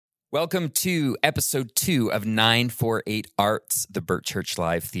Welcome to episode 2 of 948 Arts, the Burt Church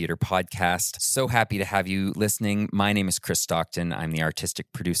Live Theater podcast. So happy to have you listening. My name is Chris Stockton. I'm the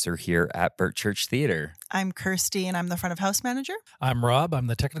artistic producer here at Burt Church Theater. I'm Kirsty, and I'm the front of house manager. I'm Rob. I'm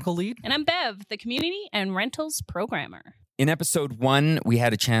the technical lead. And I'm Bev, the community and rentals programmer. In episode 1, we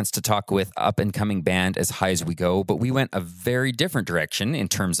had a chance to talk with up-and-coming band As High As We Go, but we went a very different direction in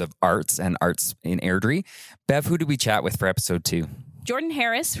terms of arts and arts in Airdrie. Bev, who did we chat with for episode 2? Jordan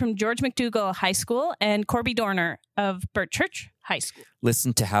Harris from George McDougall High School and Corby Dorner of Burt Church High School.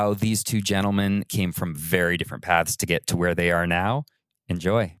 Listen to how these two gentlemen came from very different paths to get to where they are now.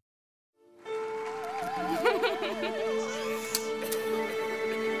 Enjoy.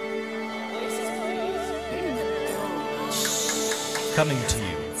 Coming to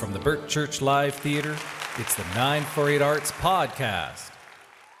you from the Burt Church Live Theater, it's the 948 Arts podcast.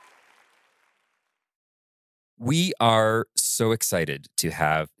 We are so excited to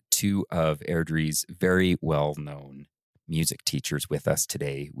have two of Airdrie's very well-known music teachers with us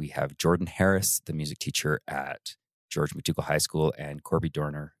today. We have Jordan Harris, the music teacher at George McDougall High School, and Corby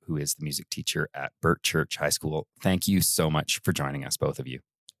Dorner, who is the music teacher at Burt Church High School. Thank you so much for joining us, both of you.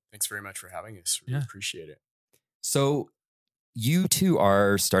 Thanks very much for having us. Really appreciate it. So you two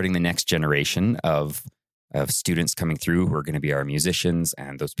are starting the next generation of students coming through who are going to be our musicians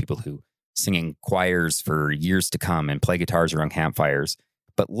and those people who singing choirs for years to come and play guitars around campfires.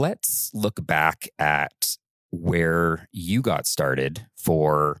 But let's look back at where you got started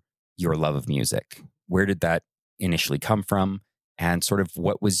for your love of music. Where did that initially come from? And sort of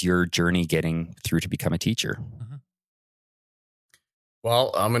what was your journey getting through to become a teacher? Mm-hmm.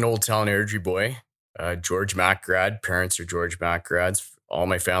 Well, I'm an Old Town Airdrie boy, George Mac grad. Parents are George Mac grads. All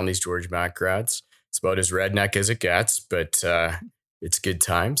my family's George Mac grads. It's about as redneck as it gets, but it's good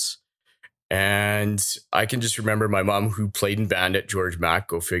times. And I can just remember my mom, who played in band at George Mac,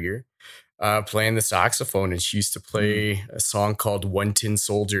 go figure, playing the saxophone. And she used to play a song called One Tin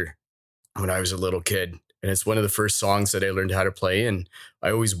Soldier when I was a little kid. And it's one of the first songs that I learned how to play. And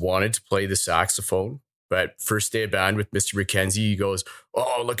I always wanted to play the saxophone. But first day of band with Mr. McKenzie, he goes,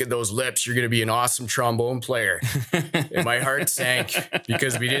 "Oh, look at those lips. You're going to be an awesome trombone player." And my heart sank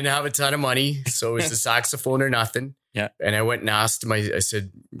because we didn't have a ton of money. So it was the saxophone or nothing. Yeah. And I went and asked him, I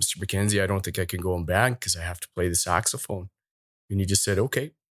said, "Mr. McKenzie, I don't think I can go in band because I have to play the saxophone." And he just said,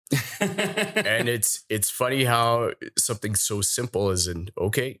 "Okay." And it's funny how something so simple as an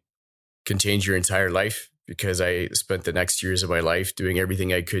 "okay" can change your entire life, because I spent the next years of my life doing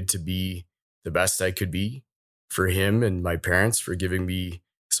everything I could to be the best I could be for him and my parents for giving me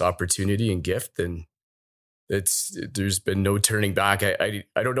this opportunity and gift. And there's been no turning back. I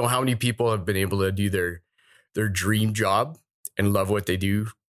don't know how many people have been able to do their dream job and love what they do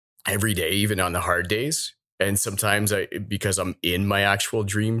every day, even on the hard days. And sometimes because I'm in my actual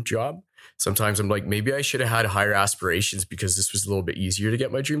dream job, sometimes I'm like, maybe I should have had higher aspirations because this was a little bit easier to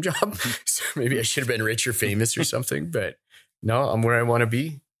get my dream job. So maybe I should have been rich or famous or something, but no, I'm where I want to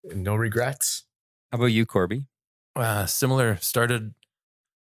be. No regrets. How about you, Corby? Similar. Started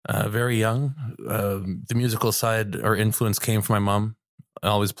very young. The musical side or influence came from my mom,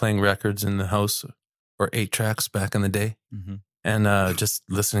 always playing records in the house, or 8-tracks back in the day. Mm-hmm. And just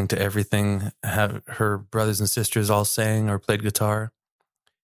listening to everything. Her brothers and sisters all sang or played guitar.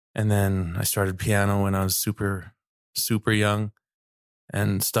 And then I started piano when I was super, super young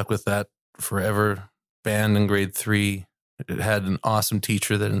and stuck with that forever. Band in grade 3. It had an awesome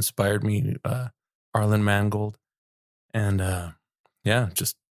teacher that inspired me, Arlen Mangold. And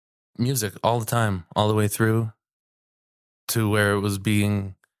just music all the time, all the way through to where it was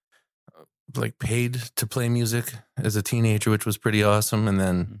being like paid to play music as a teenager, which was pretty awesome. And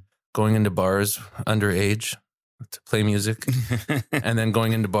then going into bars underage to play music, and then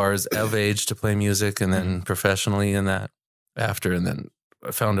going into bars of age to play music, and then professionally in that after. And then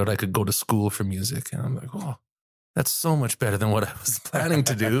I found out I could go to school for music, and I'm like, oh, that's so much better than what I was planning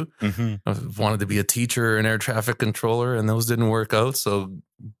to do. Mm-hmm. I wanted to be a teacher, an air traffic controller, and those didn't work out. So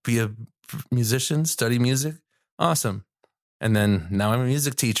be a musician, study music. Awesome. And then now I'm a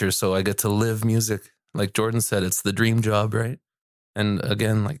music teacher, so I get to live music. Like Jordan said, it's the dream job, right? And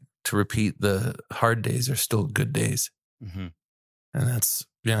again, like to repeat, the hard days are still good days. Mm-hmm. And that's,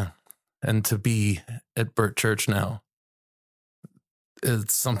 And to be at Burt Church now,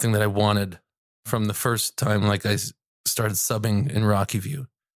 it's something that I wanted from the first time. Like I started subbing in Rocky View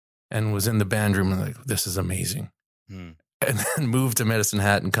and was in the band room and like, this is amazing. And then moved to Medicine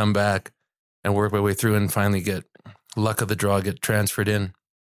Hat and come back and work my way through and finally get luck of the draw, get transferred in.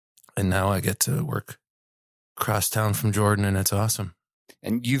 And now I get to work across town from Jordan, and it's awesome.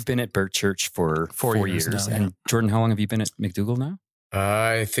 And you've been at Burt Church for 4 years now, And Jordan, how long have you been at McDougall now?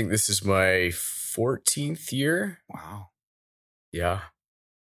 I think this is my 14th year. Wow. Yeah.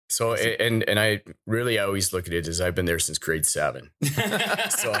 So, and I always look at it as I've been there since grade 7.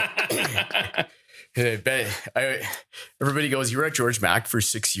 So everybody goes, you were at George Mac for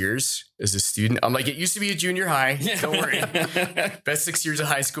 6 years as a student. I'm like, it used to be a junior high. Don't worry. Best 6 years of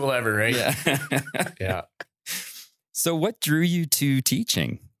high school ever, right? Yeah. Yeah. So what drew you to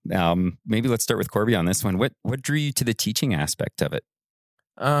teaching? Maybe let's start with Corby on this one. What drew you to the teaching aspect of it?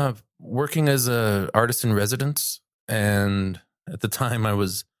 Working as a artist in residence. And at the time I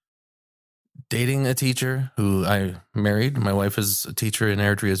was dating a teacher who I married. My wife is a teacher in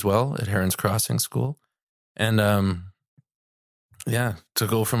Airdrie as well at Heron's Crossing School. And to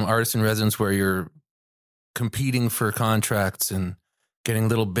go from artist in residence where you're competing for contracts and getting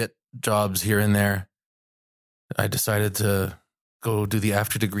little bit jobs here and there, I decided to go do the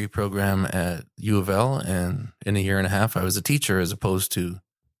after degree program at U of L. And in a year and a half, I was a teacher as opposed to,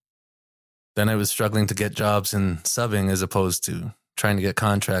 then I was struggling to get jobs in subbing as opposed to trying to get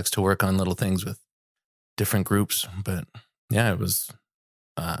contracts to work on little things with different groups. But yeah, it was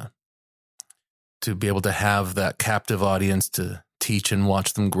to be able to have that captive audience to teach and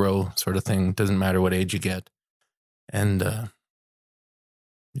watch them grow sort of thing. Doesn't matter what age you get. And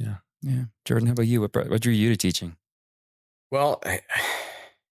yeah. Jordan, how about you? What drew you to teaching? Well,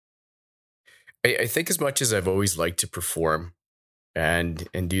 I think as much as I've always liked to perform and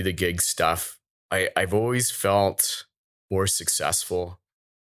do the gig stuff, I've always felt more successful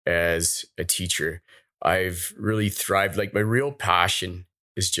as a teacher. I've really thrived. Like, my real passion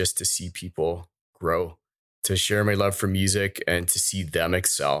is just to see people grow, to share my love for music and to see them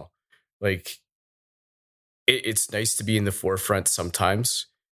excel. Like, it's nice to be in the forefront sometimes,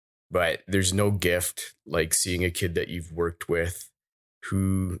 but there's no gift like seeing a kid that you've worked with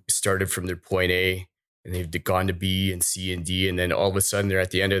who started from their point A and they've gone to B and C and D, and then all of a sudden they're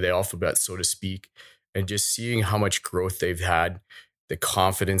at the end of the alphabet, so to speak, and just seeing how much growth they've had, the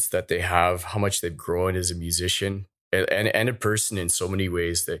confidence that they have, how much they've grown as a musician and a person in so many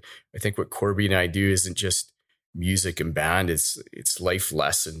ways. That I think what Corby and I do isn't just music and band, it's life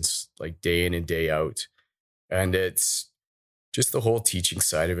lessons, like day in and day out. And it's just the whole teaching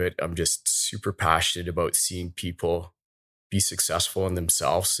side of it. I'm just super passionate about seeing people be successful in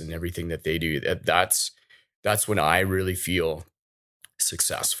themselves and everything that they do. That's when I really feel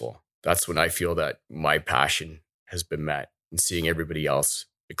successful. That's when I feel that my passion has been met, and seeing everybody else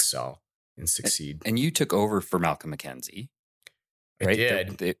excel and succeed. And you took over for Malcolm McKenzie, right? I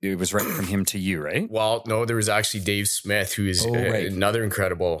did. It was right from him to you, right? Well, no, there was actually Dave Smith, who is another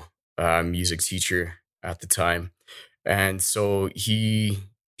incredible music teacher at the time. And so he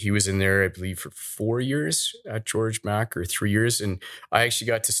was in there, I believe, for 4 years at George Mac, or 3 years. And I actually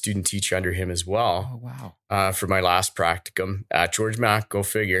got to student teach under him as well. Oh, wow. For my last practicum at George Mac, go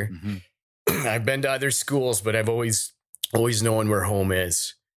figure. Mm-hmm. I've been to other schools, but I've always known where home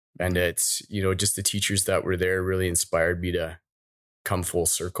is. And it's, just the teachers that were there really inspired me to come full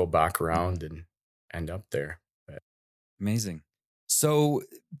circle back around and end up there. But. Amazing. So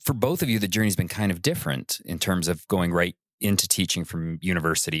for both of you, the journey's been kind of different in terms of going right into teaching from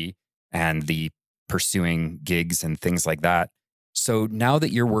university and the pursuing gigs and things like that. So now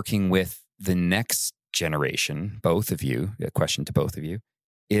that you're working with the next generation, both of you, a question to both of you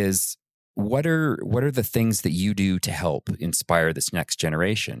is, what are the things that you do to help inspire this next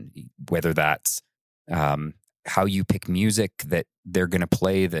generation? Whether that's how you pick music that they're going to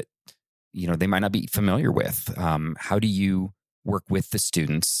play that they might not be familiar with. How do you work with the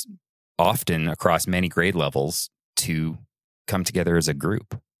students, often across many grade levels, to come together as a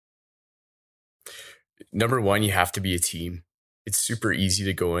group? Number one, you have to be a team. It's super easy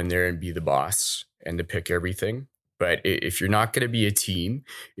to go in there and be the boss and to pick everything. But if you're not going to be a team,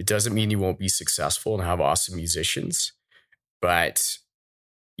 it doesn't mean you won't be successful and have awesome musicians. But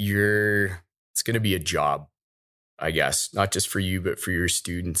it's going to be a job, I guess, not just for you, but for your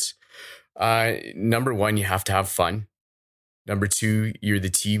students. Number one, you have to have fun. Number two, you're the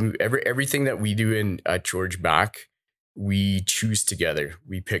team. Everything that we do at George Mac, we choose together,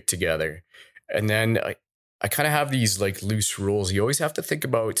 we pick together. And then I kind of have these like loose rules. You always have to think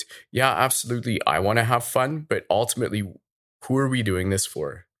about, yeah, absolutely, I want to have fun, but ultimately, who are we doing this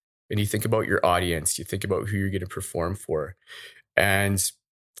for? And you think about your audience, you think about who you're going to perform for. And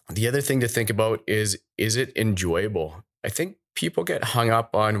the other thing to think about is it enjoyable? I think people get hung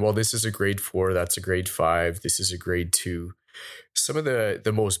up on, well, this is a grade 4, that's a grade 5, this is a grade 2. Some of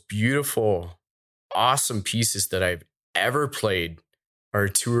the most beautiful, awesome pieces that I've ever played are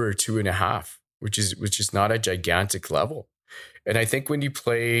 2 or 2.5, which is not a gigantic level. And I think when you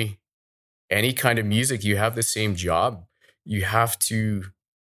play any kind of music, you have the same job. you have to,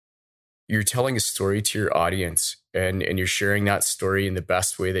 you're telling a story to your audience, and you're sharing that story in the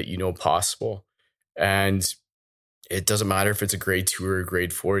best way that you know possible. And it doesn't matter if it's a grade 2 or a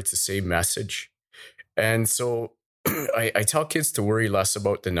grade 4, it's the same message. And so I tell kids to worry less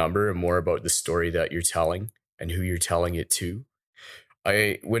about the number and more about the story that you're telling and who you're telling it to.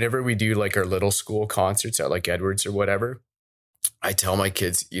 Whenever we do like our little school concerts at like Edwards or whatever, I tell my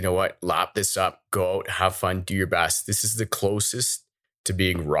kids, you know what, lap this up, go out, have fun, do your best. This is the closest to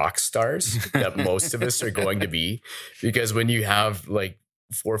being rock stars that most of us are going to be. Because when you have like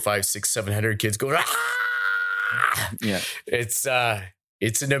 400, 500, 600, 700 kids going, Yeah, it's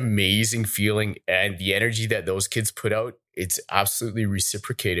an amazing feeling. And the energy that those kids put out, it's absolutely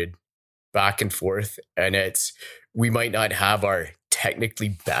reciprocated back and forth. And we might not have our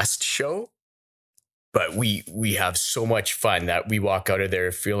technically best show, but we have so much fun that we walk out of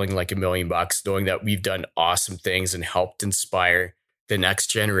there feeling like $1 million, knowing that we've done awesome things and helped inspire the next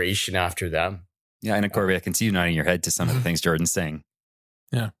generation after them. yeah. And Corby, I can see you nodding your head to some of the things Jordan's saying.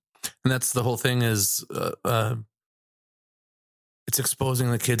 Yeah. And that's the whole thing is it's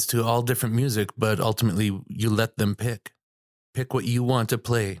exposing the kids to all different music, but ultimately you let them pick what you want to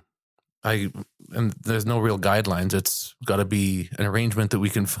play. And there's no real guidelines. It's got to be an arrangement that we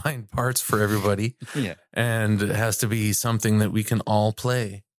can find parts for everybody. Yeah. And it has to be something that we can all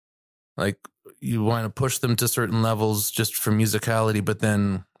play. Like you want to push them to certain levels just for musicality, but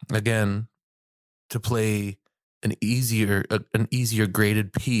then again, to play an easier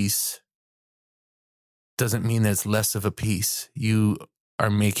graded piece doesn't mean that it's less of a piece. You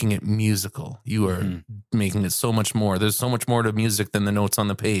are making it musical. You are making it so much more. There's so much more to music than the notes on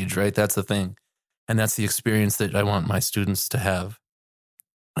the page, right? That's the thing. And that's the experience that I want my students to have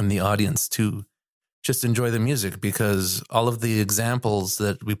and the audience to just enjoy the music, because all of the examples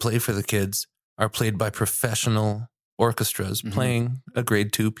that we play for the kids are played by professional orchestras playing a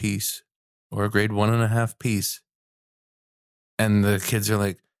grade 2 piece or a grade 1.5 piece. And the kids are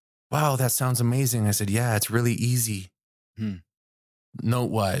like, wow, that sounds amazing. I said, yeah, it's really easy.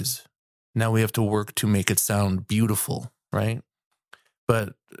 Note-wise. Now we have to work to make it sound beautiful, right?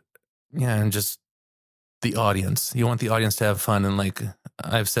 But yeah, and just the audience. You want the audience to have fun. And like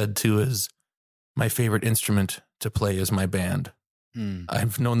I've said too, is my favorite instrument to play is my band.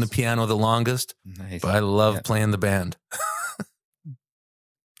 I've known the piano the longest, Nice. but I love playing the band.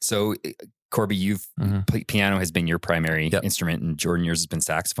 So, Corby, piano has been your primary instrument, and Jordan, yours has been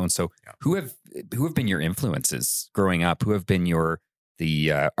saxophone. So, who have been your influences growing up? Who have been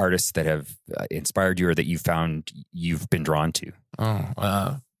the artists that have inspired you, or that you found you've been drawn to?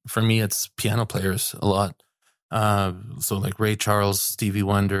 For me, it's piano players a lot. So like Ray Charles, Stevie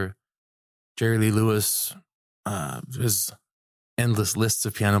Wonder, Jerry Lee Lewis. There's endless lists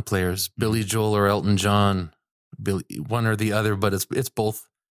of piano players. Billy Joel or Elton John, one or the other, but it's both.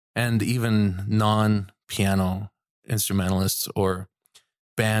 And even non-piano instrumentalists or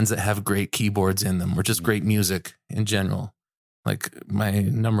bands that have great keyboards in them, or just great music in general. Like my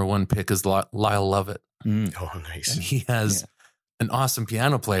number one pick is Lyle Lovett. Oh, nice. And he has an awesome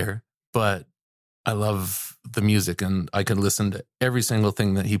piano player, but I love the music and I can listen to every single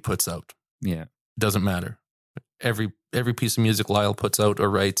thing that he puts out. Yeah. Doesn't matter. Every piece of music Lyle puts out or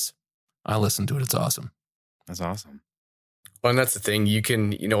writes, I listen to it. It's awesome. That's awesome. Well, and that's the thing.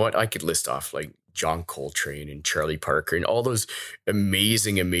 You know what? I could list off like John Coltrane and Charlie Parker and all those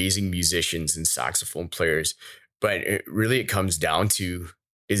amazing, amazing musicians and saxophone players. But it comes down to,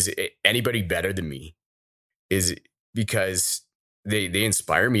 is anybody better than me? Is because they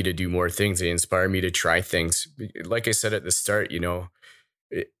inspire me to do more things. They inspire me to try things. Like I said at the start,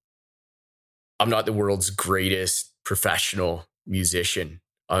 I'm not the world's greatest professional musician.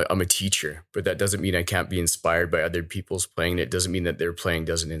 I'm a teacher, but that doesn't mean I can't be inspired by other people's playing. It doesn't mean that their playing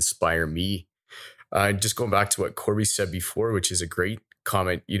doesn't inspire me. Just going back to what Corby said before, which is a great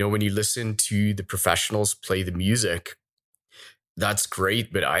comment. When you listen to the professionals play the music, that's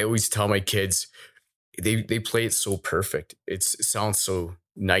great. But I always tell my kids, they play it so perfect. It sounds so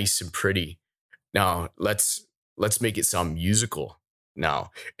nice and pretty. Now let's make it sound musical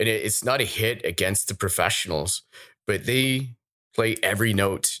now. And it's not a hit against the professionals, but they play every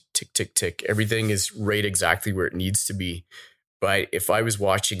note, tick, tick, tick. Everything is right exactly where it needs to be. But if I was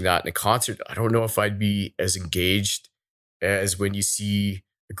watching that in a concert, I don't know if I'd be as engaged as when you see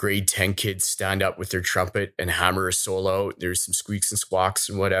a grade 10 kid stand up with their trumpet and hammer a solo out. There's some squeaks and squawks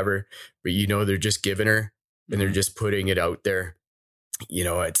and whatever, but they're just giving her and they're just putting it out there.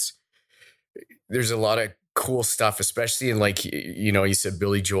 There's a lot of cool stuff, especially in like, you know, you said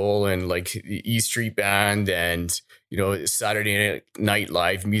Billy Joel and like the E Street Band and, you know, Saturday Night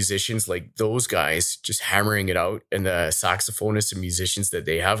Live musicians, like those guys just hammering it out, and the saxophonists and musicians that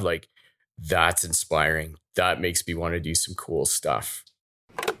they have, like that's inspiring. That makes me want to do some cool stuff.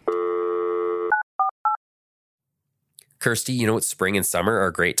 Kirsty, you know what spring and summer are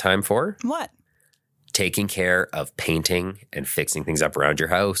a great time for? What? Taking care of painting and fixing things up around your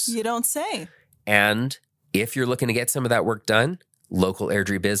house. You don't say. And if you're looking to get some of that work done, local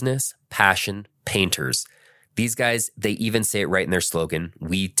Airdrie business, Passion Painters. These guys, they even say it right in their slogan,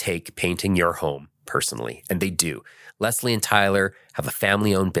 we take painting your home personally. And they do. Leslie and Tyler have a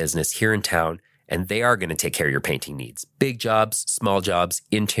family-owned business here in town, and they are going to take care of your painting needs. Big jobs, small jobs,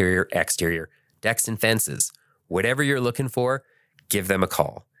 interior, exterior, decks and fences. Whatever you're looking for, give them a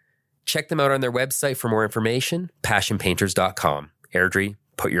call. Check them out on their website for more information, passionpainters.com. Airdrie,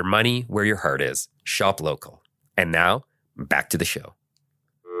 put your money where your heart is. Shop local. And now, back to the show.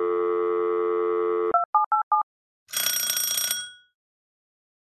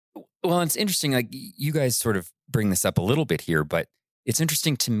 Well, it's interesting. Like you guys sort of bring this up a little bit here, but it's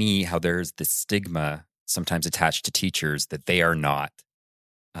interesting to me how there's this stigma sometimes attached to teachers that they are not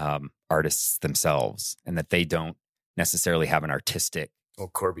artists themselves, and that they don't necessarily have an artistic. Oh,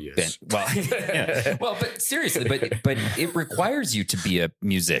 Corby is. bent. Well, yeah. Well, but seriously, but it requires you to be a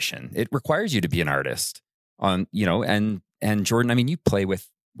musician. It requires you to be an artist. And Jordan, I mean, you play with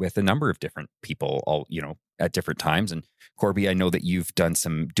a number of different people, all at different times. And Corby, I know that you've done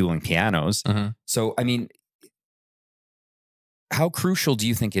some dueling pianos. Mm-hmm. So, I mean, how crucial do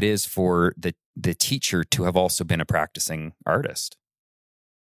you think it is for the teacher to have also been a practicing artist?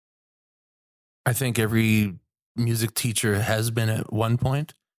 I think every music teacher has been at one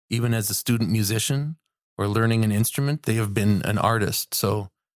point, even as a student musician or learning an instrument, they have been an artist. So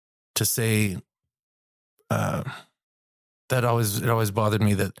to say that it always bothered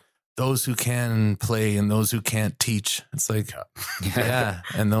me that those who can play and those who can't teach. It's like, yeah,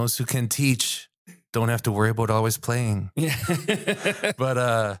 and those who can teach don't have to worry about always playing. Yeah.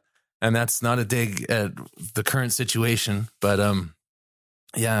 But and that's not a dig at the current situation, but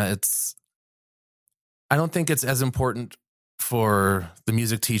yeah, I don't think it's as important for the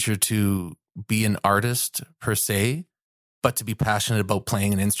music teacher to be an artist per se, but to be passionate about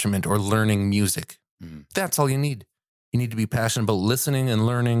playing an instrument or learning music. Mm. That's all you need. You need to be passionate about listening and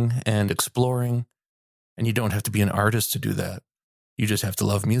learning and exploring. And you don't have to be an artist to do that. You just have to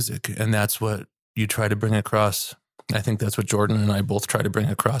love music. And that's what you try to bring across. I think that's what Jordan and I both try to bring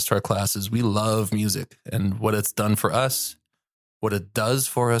across to our classes. We love music and what it's done for us, what it does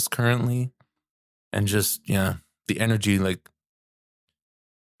for us currently. And just, yeah, the energy, like.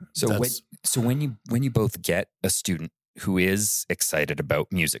 So when you both get a student who is excited about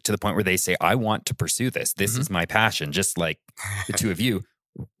music to the point where they say, I want to pursue this. This is my passion, just like the two of you.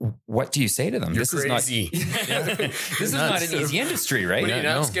 What do you say to them? You're this crazy. Is not this is not an easy industry, right?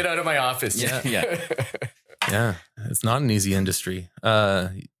 Let's get out of my office. Yeah. Yeah, it's not an easy industry.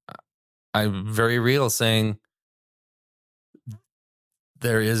 I'm very real saying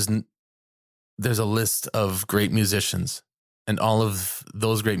there's a list of great musicians, and all of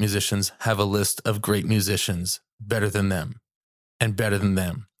those great musicians have a list of great musicians better than them and better than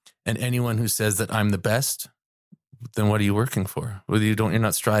them. And anyone who says that I'm the best, then what are you working for? Whether you're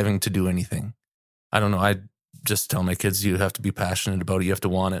not striving to do anything. I don't know. I just tell my kids, you have to be passionate about it. You have to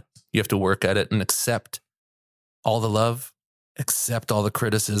want it. You have to work at it and accept all the love, accept all the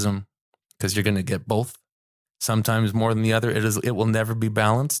criticism, because you're going to get both. Sometimes more than the other. It will never be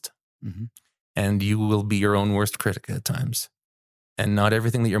balanced. Mm-hmm. And you will be your own worst critic at times. And not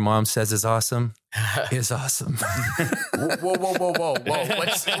everything that your mom says is awesome is awesome. Whoa.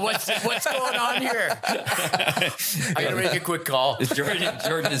 What's going on here? I gotta make a quick call.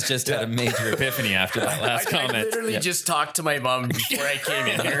 Jordan has just had a major epiphany after that last comment. I literally just talked to my mom before I came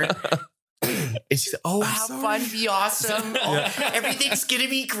in here. And she said, have fun, be awesome. Everything's gonna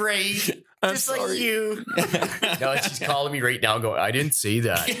be great. Just like you. No, she's calling me right now going, I didn't say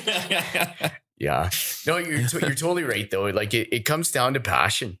that. Yeah. No, you're totally right though. Like it comes down to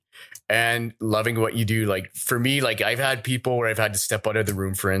passion and loving what you do. Like for me, like I've had people where I've had to step out of the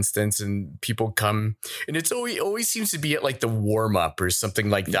room, for instance, and people come and it's always seems to be at like the warm up or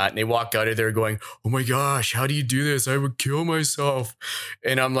something like that. And they walk out of there going, oh my gosh, how do you do this? I would kill myself.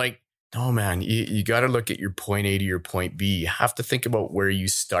 And I'm like, no, man, you got to look at your point A to your point B. You have to think about where you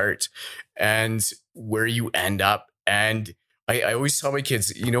start and where you end up. And I always tell my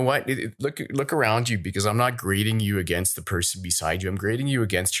kids, you know what? Look around you, because I'm not grading you against the person beside you. I'm grading you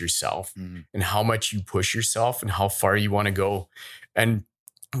against yourself and how much you push yourself and how far you want to go. And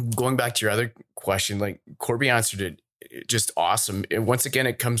going back to your other question, like Corby answered it just awesome. And once again,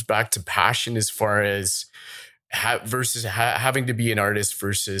 it comes back to passion as far as versus having to be an artist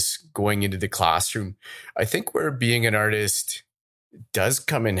versus going into the classroom. I think where being an artist does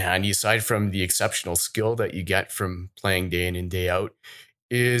come in handy, aside from the exceptional skill that you get from playing day in and day out,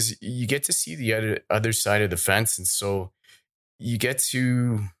 is you get to see the other side of the fence. And so you get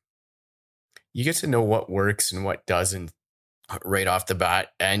to know what works and what doesn't right off the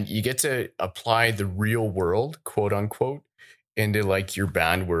bat. And you get to apply the real world, quote unquote, into like your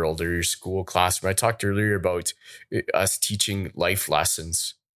band world or your school classroom. I talked earlier about us teaching life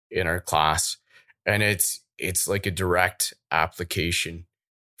lessons in our class, and it's like a direct application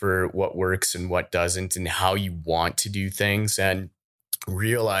for what works and what doesn't and how you want to do things, and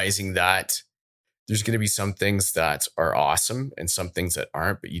realizing that there's going to be some things that are awesome and some things that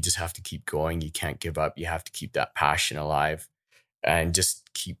aren't, but you just have to keep going. You can't give up. You have to keep that passion alive and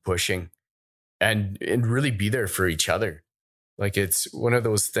just keep pushing and really be there for each other. Like, it's one of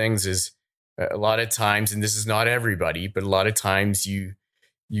those things is a lot of times, and this is not everybody, but a lot of times you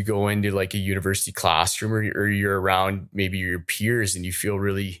go into like a university classroom or you're around maybe your peers and you feel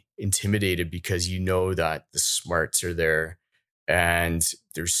really intimidated because you know that the smarts are there and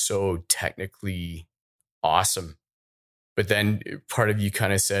they're so technically awesome. But then part of you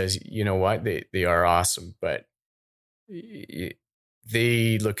kind of says, you know what, they are awesome, but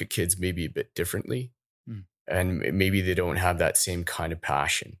they look at kids maybe a bit differently. And maybe they don't have that same kind of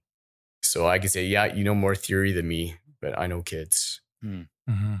passion. So I could say, yeah, you know more theory than me, but I know kids.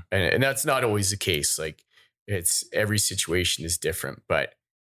 Mm-hmm. And that's not always the case. Like, it's every situation is different. But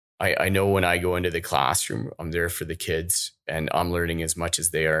I know when I go into the classroom, I'm there for the kids and I'm learning as much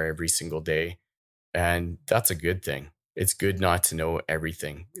as they are every single day. And that's a good thing. It's good not to know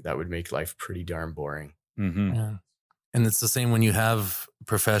everything. That would make life pretty darn boring. Mm-hmm. Yeah. And it's the same when you have a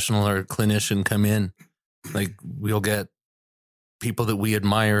professional or a clinician come in. Like, we'll get people that we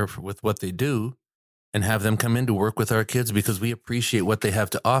admire with what they do and have them come in to work with our kids because we appreciate what they have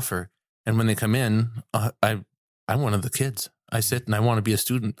to offer. And when they come in, I'm one of the kids. I sit and I want to be a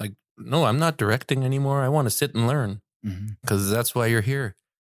student. Like, no, I'm not directing anymore. I want to sit and learn because that's why you're here.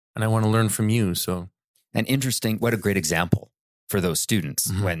 And I want to learn from you. So, and interesting, what a great example for those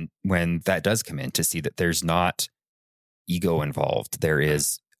students when that does come in, to see that there's not ego involved. There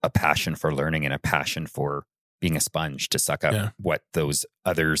is a passion for learning and a passion for being a sponge to suck up what those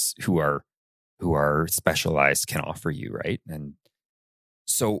others who are specialized can offer you, right? And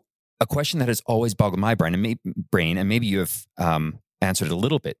so a question that has always boggled my brain, and maybe you have answered it a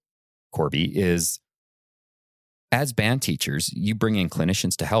little bit, Corby, is as band teachers, you bring in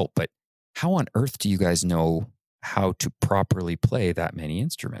clinicians to help, but how on earth do you guys know how to properly play that many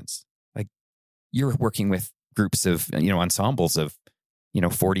instruments? Like, you're working with groups of, ensembles of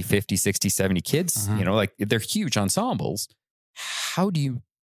 40, 50, 60, 70 kids, like they're huge ensembles. How do you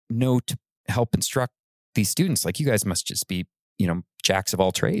know to help instruct these students? Like, you guys must just be, jacks of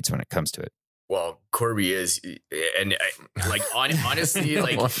all trades when it comes to it. Well, Corby is, and honestly,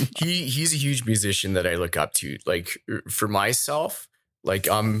 like he's a huge musician that I look up to. Like, for myself, like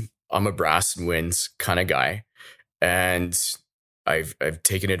I'm a brass and winds kind of guy, and I've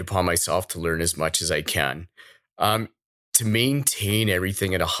taken it upon myself to learn as much as I can. To maintain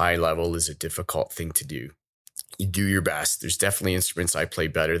everything at a high level is a difficult thing to do. You do your best. There's definitely instruments I play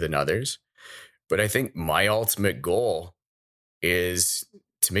better than others, but I think my ultimate goal is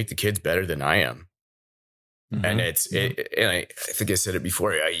to make the kids better than I am. Mm-hmm. And and I think I said it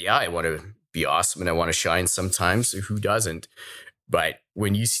before. I want to be awesome and I want to shine sometimes. So who doesn't? But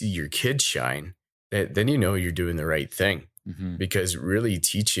when you see your kids shine, then you know you're doing the right thing, because really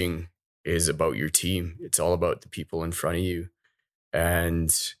teaching is about your team. It's all about the people in front of you, and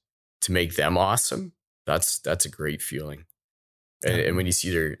to make them awesome, that's a great feeling. And when you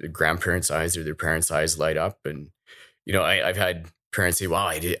see their grandparents' eyes or their parents' eyes light up, and I've had parents say, "Wow,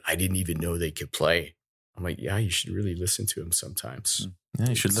 I didn't even know they could play." I'm like, "Yeah, you should really listen to them sometimes. Yeah,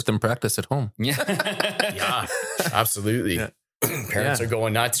 you should let them practice at home." Yeah, absolutely. Yeah. Parents are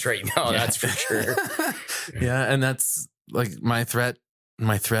going nuts right now. Yeah. That's for sure. Yeah, and that's like my threat.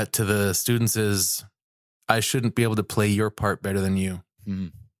 My threat to the students is I shouldn't be able to play your part better than you,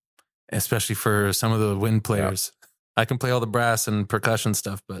 especially for some of the wind players. Yeah. I can play all the brass and percussion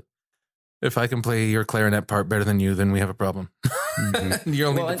stuff, but if I can play your clarinet part better than you, then we have a problem. You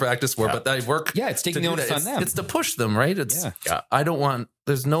only need to practice more, but I work. Yeah, it's taking the onus on them. It's to push them, right? I don't want,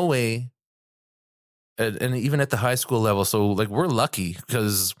 there's no way, and even at the high school level, so like we're lucky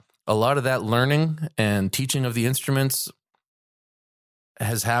because a lot of that learning and teaching of the instruments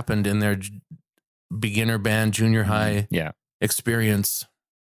has happened in their beginner band, junior high experience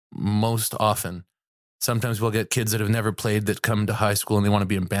most often. Sometimes we'll get kids that have never played that come to high school and they want to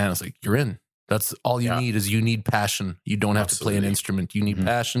be in band. It's like, you're in. That's all you need is you need passion. You don't have to play an instrument. You need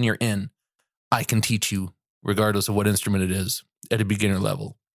passion. You're in. I can teach you regardless of what instrument it is at a beginner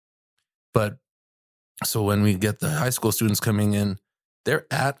level. But so when we get the high school students coming in, they're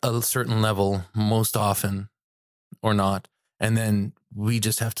at a certain level most often or not. And then we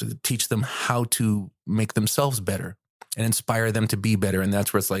just have to teach them how to make themselves better and inspire them to be better. And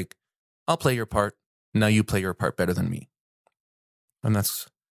that's where it's like, I'll play your part. Now you play your part better than me. And that's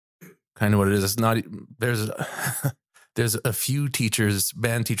kind of what it is. It's not, there's a few teachers,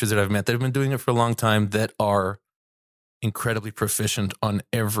 band teachers that I've met that have been doing it for a long time that are incredibly proficient on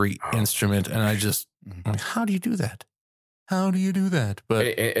every instrument. And I'm like, how do you do that? How do you do that?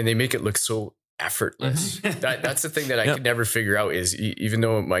 But and they make it look so effortless. That's the thing that I could never figure out is even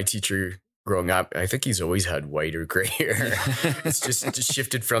though my teacher growing up, I think he's always had white or gray hair. It's just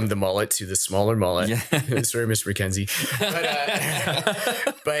shifted from the mullet to the smaller mullet. Yeah. Sorry, Mr. McKenzie.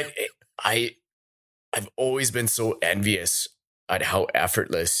 But I've always been so envious at how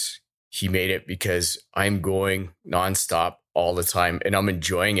effortless he made it because I'm going nonstop all the time and I'm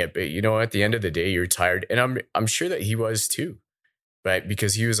enjoying it. But at the end of the day, you're tired, and I'm sure that he was too. But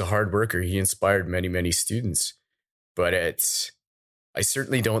because he was a hard worker, he inspired many, many students. But I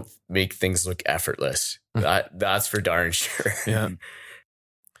certainly don't make things look effortless. That's for darn sure. Yeah.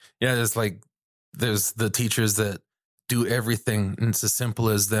 It's like there's the teachers that do everything, and it's as simple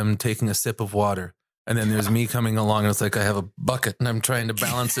as them taking a sip of water. And then there's me coming along, and it's like I have a bucket, and I'm trying to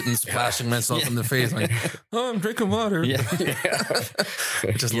balance it and splashing myself in the face. Like, I'm drinking water. Yeah.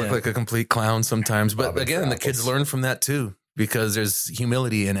 I just look like a complete clown sometimes. But again, the kids learn from that too, because there's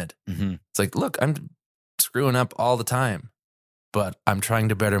humility in it. Mm-hmm. It's like, look, I'm screwing up all the time, but I'm trying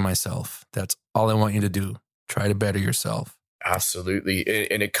to better myself. That's all I want you to do. Try to better yourself. Absolutely.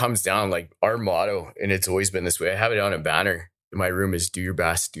 And it comes down like our motto, and it's always been this way. I have it on a banner in my room is do your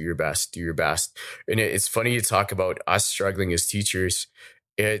best, do your best, do your best. And it's funny to talk about us struggling as teachers.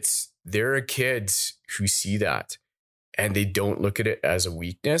 There are kids who see that and they don't look at it as a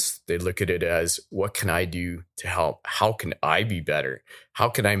weakness. They look at it as, what can I do to help? How can I be better? How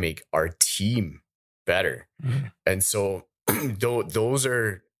can I make our team better? Mm-hmm. And so those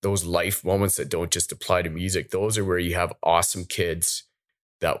are those life moments that don't just apply to music. Those are where you have awesome kids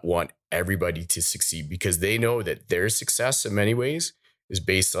that want everybody to succeed because they know that their success in many ways is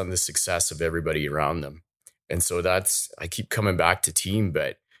based on the success of everybody around them. And so I keep coming back to team,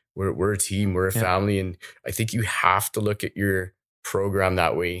 but we're a team, we're a family. And I think you have to look at your program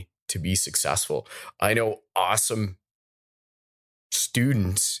that way to be successful. I know awesome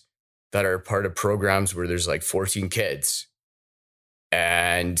students that are part of programs where there's like 14 kids,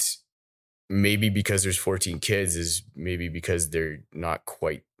 and maybe because there's 14 kids is maybe because they're not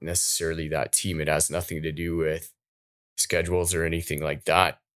quite necessarily that team. It has nothing to do with schedules or anything like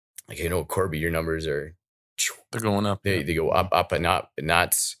that. Like, Corby, your numbers they're going up. They go up and up.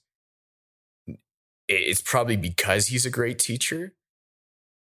 And it's probably because he's a great teacher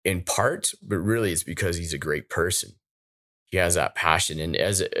in part, but really it's because he's a great person. He has that passion. And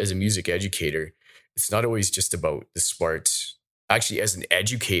as a music educator, it's not always just about the smarts. Actually, as an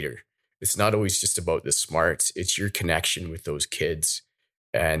educator, it's not always just about the smarts. It's your connection with those kids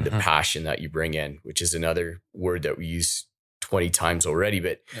and the passion that you bring in, which is another word that we use 20 times already,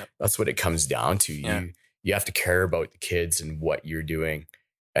 but that's what it comes down to. You have to care about the kids and what you're doing.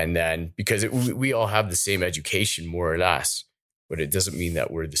 And then because we all have the same education, more or less, but it doesn't mean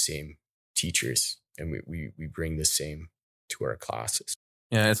that we're the same teachers and we bring the same to our classes.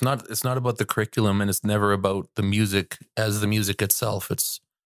 Yeah, it's not about the curriculum, and it's never about the music as the music itself. It's,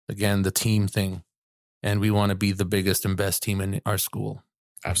 again, the team thing. And we want to be the biggest and best team in our school.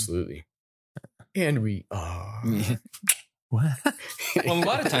 Absolutely. And we are. What? Well, a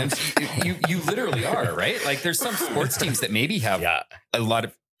lot of times you literally are, right? Like there's some sports teams that maybe have a lot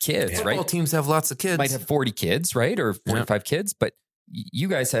of kids, right? Football teams have lots of kids. Might have 40 kids, right? Or 45 kids, but you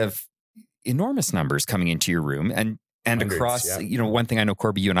guys have enormous numbers coming into your room and hundreds, across, one thing I know,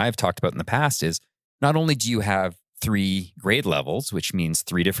 Corby, you and I have talked about in the past is not only do you have 3 grade levels, which means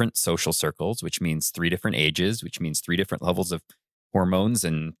 3 different social circles, which means 3 different ages, which means 3 different levels of hormones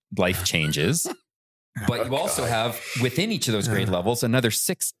and life changes. But you also have within each of those grade levels, another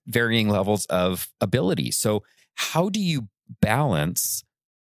 6 varying levels of ability. So how do you balance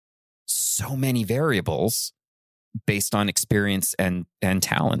so many variables based on experience and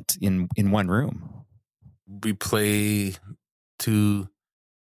talent in one room? We play to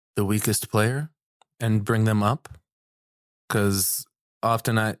the weakest player and bring them up. Because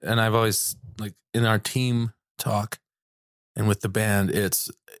often I've always, like in our team talk and with the band, it's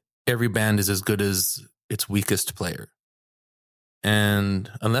every band is as good as its weakest player.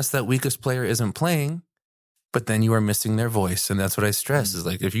 And unless that weakest player isn't playing, but then you are missing their voice. And that's what I stress is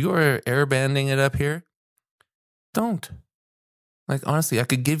like, if you are air banding it up here, don't. Like, honestly, I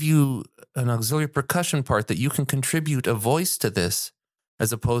could give you an auxiliary percussion part that you can contribute a voice to this,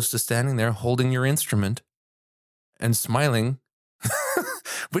 as opposed to standing there holding your instrument and smiling,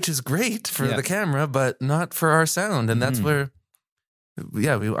 which is great for the camera, but not for our sound. And that's where,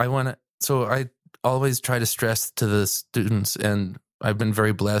 I want to. So I always try to stress to the students, and I've been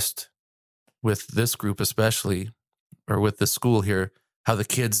very blessed with this group, especially, or with the school here, how the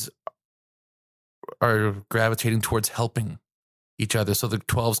kids are gravitating towards helping each other. So the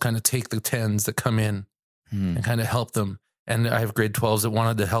 12s kind of take the 10s that come in and kind of help them. And I have grade 12s that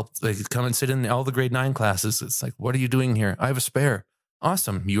wanted to help. They could come and sit in all the grade 9 classes. It's like, what are you doing here? I have a spare.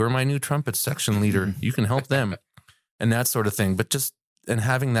 Awesome. You are my new trumpet section leader. You can help them. And that sort of thing. But just, and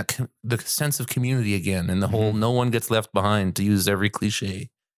having that, the sense of community again, and the whole no one gets left behind, to use every cliche.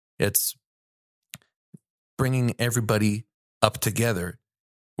 It's bringing everybody up together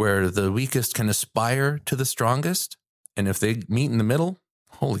where the weakest can aspire to the strongest. And if they meet in the middle,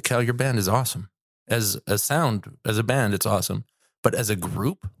 holy cow, your band is awesome. As a sound, as a band, it's awesome. But as a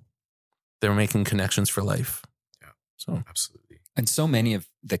group, they're making connections for life. Yeah, so absolutely. And so many of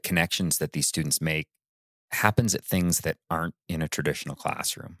the connections that these students make happens at things that aren't in a traditional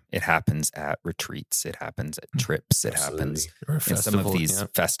classroom. It happens at retreats. It happens at trips. It happens Or a in some of festival, these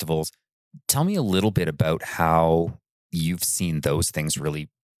festivals. Tell me a little bit about how you've seen those things really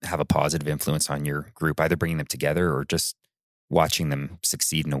have a positive influence on your group, either bringing them together or just watching them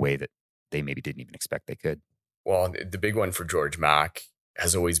succeed in a way that they maybe didn't even expect they could. Well, the big one for George Mack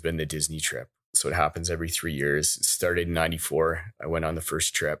has always been the Disney trip. So it happens every 3 years. It started in 94. I went on the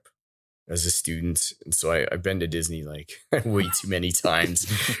first trip as a student. And so I've been to Disney like way too many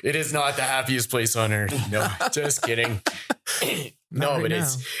times. It is not the happiest place on earth. No, just kidding. No, but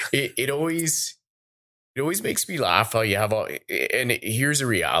it always makes me laugh how you have all, and here's a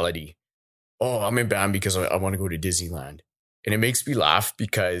reality. Oh, I'm in band because I want to go to Disneyland. And it makes me laugh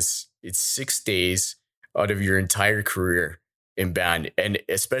because it's 6 days out of your entire career in band. And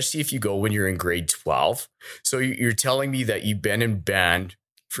especially if you go when you're in grade 12. So you're telling me that you've been in band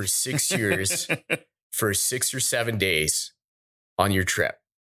for 6 years for 6 or 7 days on your trip.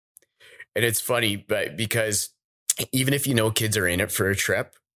 And it's funny, but because even if you know kids are in it for a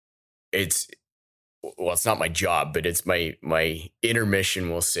trip, it's not my job, but it's my intermission,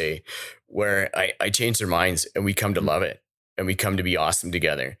 we'll say, where I change their minds and we come to love it and we come to be awesome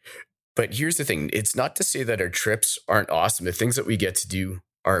together. But here's the thing. It's not to say that our trips aren't awesome. The things that we get to do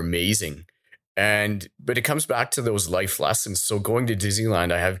are amazing. But it comes back to those life lessons. So going to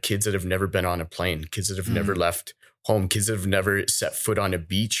Disneyland, I have kids that have never been on a plane, kids that have never left home, kids that have never set foot on a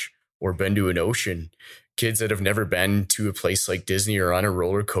beach or been to an ocean, kids that have never been to a place like Disney or on a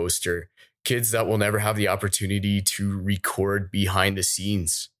roller coaster, kids that will never have the opportunity to record behind the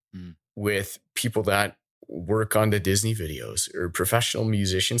scenes with people that work on the Disney videos or professional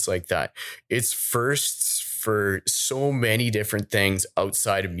musicians like that. It's firsts for so many different things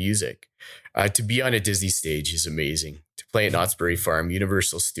outside of music. To be on a Disney stage is amazing. To play at Knott's Berry Farm,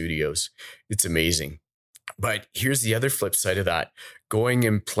 Universal Studios, it's amazing. But here's the other flip side of that. Going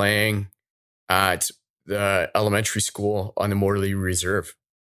and playing at the elementary school on the Morley Reserve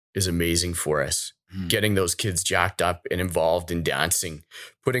is amazing for us. Getting those kids jacked up and involved in dancing.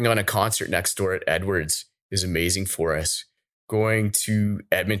 Putting on a concert next door at Edwards is amazing for us. Going to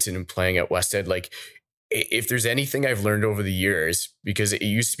Edmonton and playing at West Ed, like, if there's anything I've learned over the years, because it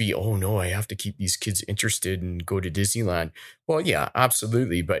used to be, oh no, I have to keep these kids interested and go to Disneyland. Well, yeah,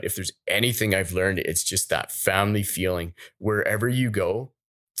 absolutely. But if there's anything I've learned, it's just that family feeling. Wherever you go,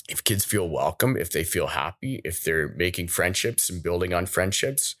 if kids feel welcome, if they feel happy, if they're making friendships and building on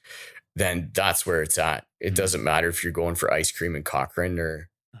friendships, then that's where it's at. It doesn't matter if you're going for ice cream in Cochrane or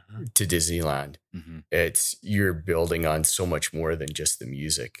to Disneyland. You're building on so much more than just the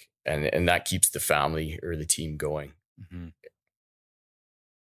music. And that keeps the family or the team going.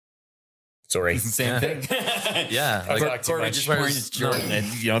 Sorry. Same thing. Yeah. Like, Corby just pointed to Jordan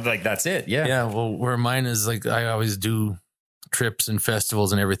and, like, that's it. Yeah. Yeah. Well, where mine is, like, I always do trips and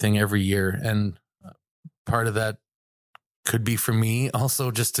festivals and everything every year. And part of that could be for me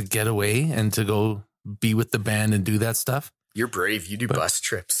also just to get away and to go be with the band and do that stuff. You're brave. You do bus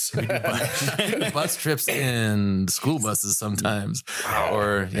trips. We do bus trips in school buses sometimes. Wow.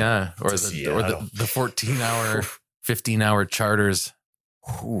 Or the 14-hour, 15-hour charters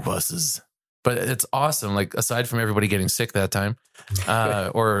buses. But it's awesome. Like, aside from everybody getting sick that time,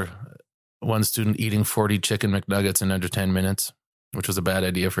 or one student eating 40 chicken McNuggets in under 10 minutes. which was a bad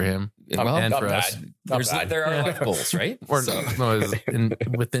idea for him Well, and not for us. bad. There are life goals, right? Or So- no, it was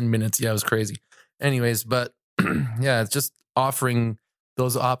within minutes. Yeah, it was crazy. Anyways, but yeah, it's just offering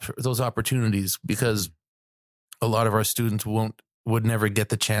those opportunities, because a lot of our students would never get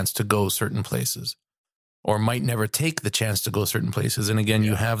the chance to go certain places, or might never take the chance to go certain places. And again,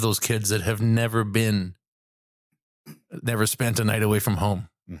 you have those kids that have never spent a night away from home.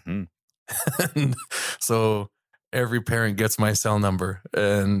 Mhm. And so every parent gets my cell number,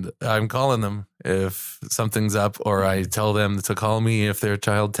 and I'm calling them if something's up, or I tell them to call me if their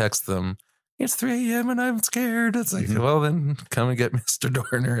child texts them, it's 3 a.m. and I'm scared. It's like, well, then come and get Mr.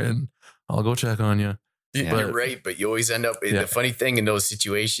 Dorner and I'll go check on you. You're right, but you always end up. Yeah. The funny thing in those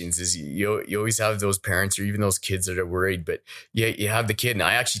situations is you always have those parents or even those kids that are worried. But you have the kid, and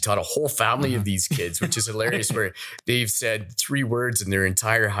I actually taught a whole family of these kids, which is hilarious. Where they've said 3 words in their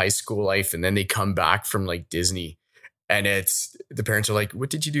entire high school life, and then they come back from like Disney, and it's the parents are like, "What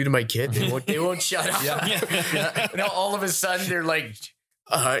did you do to my kid?" They won't shut up. Yeah. And all of a sudden they're like.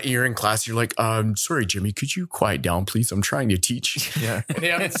 You're in class. You're like, sorry, Jimmy, could you quiet down, please? I'm trying to teach. Yeah. And they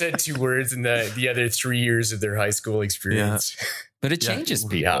haven't said 2 words in the other 3 years of their high school experience. But it changes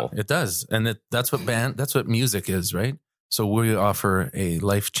people. Yeah. It does. And that's what music is, right? So we offer a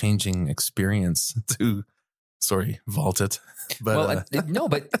life-changing experience to, vault it. But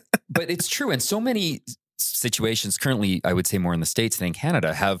but it's true. And so many situations currently, I would say more in the States than in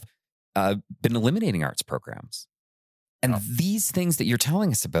Canada, have been eliminating arts programs. And these things that you're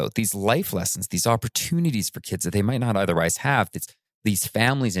telling us about, these life lessons, these opportunities for kids that they might not otherwise have, these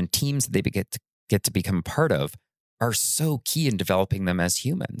families and teams that they get to become a part of, are so key in developing them as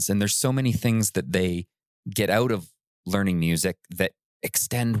humans. And there's so many things that they get out of learning music that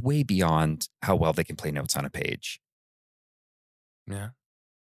extend way beyond how well they can play notes on a page. yeah.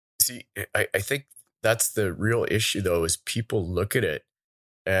 See, I think that's the real issue, though, is people look at it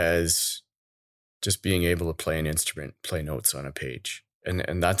as just being able to play an instrument, play notes on a page.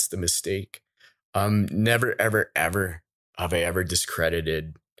 And that's the mistake. Never, ever, ever have I ever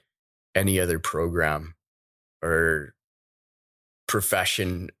discredited any other program or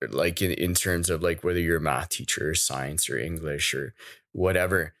profession, like in terms of like whether you're a math teacher or science or English or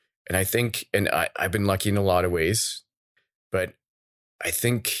whatever. And I think, and I've been lucky in a lot of ways, but I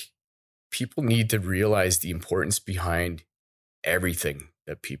think people need to realize the importance behind everything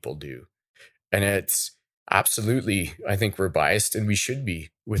that people do. And it's absolutely, I think we're biased, and we should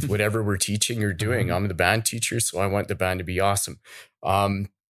be with whatever we're teaching or doing. I'm the band teacher, so I want the band to be awesome.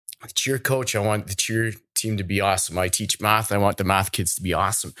 Cheer coach, I want the cheer team to be awesome. I teach math, I want the math kids to be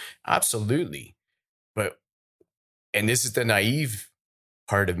awesome. Absolutely. And this is the naive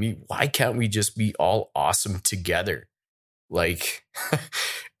part of me. Why can't we just be all awesome together? Like,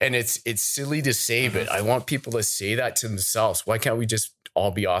 and it's silly to say, but I want people to say that to themselves. Why can't we just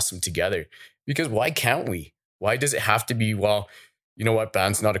all be awesome together? Because why can't we? Why does it have to be, well, you know what,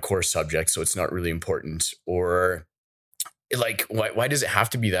 band's not a core subject, so it's not really important? Or like, why does it have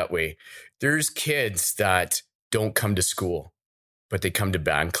to be that way? There's kids that don't come to school, but they come to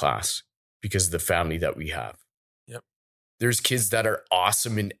band class because of the family that we have. Yep. There's kids that are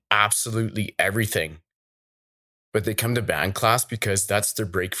awesome in absolutely everything, but they come to band class because that's their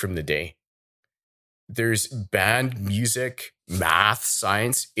break from the day. There's band, music, math,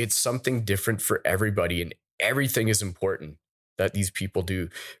 science. It's something different for everybody, and everything is important that these people do.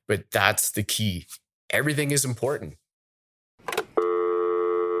 But that's the key. Everything is important.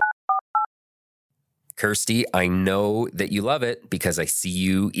 Kirsty, I know that you love it because I see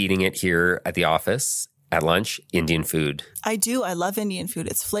you eating it here at the office at lunch, Indian food. I do. I love Indian food.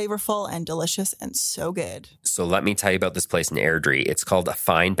 It's flavorful and delicious and so good. So let me tell you about this place in Airdrie. It's called A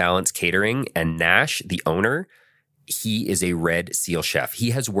Fine Balance Catering, and Nash, the owner, he is a Red Seal chef.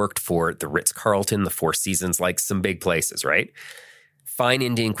 He has worked for the Ritz-Carlton, the Four Seasons, like some big places, right? Fine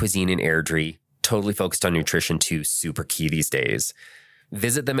Indian cuisine in Airdrie, totally focused on nutrition too, super key these days.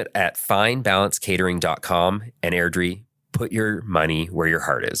 Visit them at finebalancecatering.com, and Airdrie, put your money where your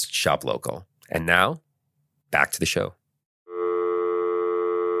heart is. Shop local. And now, back to the show.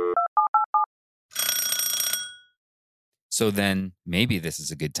 So then maybe this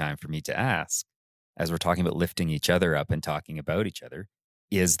is a good time for me to ask, as we're talking about lifting each other up and talking about each other,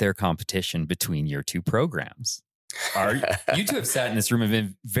 is there competition between your two programs? You two have sat in this room and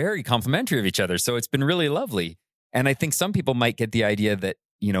been very complimentary of each other. So it's been really lovely. And I think some people might get the idea that,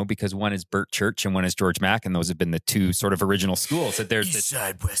 you know, because one is Burt Church and one is George Mack, and those have been the two sort of original schools, that there's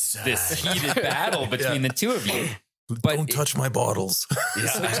this heated battle between the two of you. But Don't touch my bottles.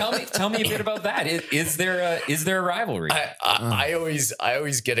 So tell me a bit about that. Is there a rivalry? I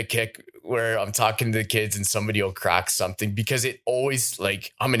always get a kick where I'm talking to the kids and somebody will crack something, because it always,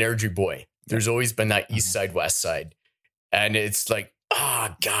 like, I'm an Airdrie boy. There's always been that east side, west side. And it's like,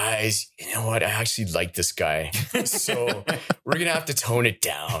 guys, you know what? I actually like this guy. So we're going to have to tone it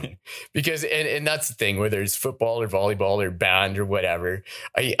down, because, and that's the thing, whether it's football or volleyball or band or whatever,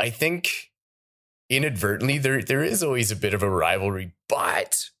 I think inadvertently there is always a bit of a rivalry,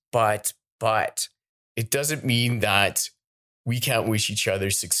 but it doesn't mean that we can't wish each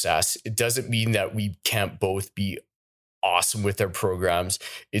other success. It doesn't mean that we can't both be awesome with our programs.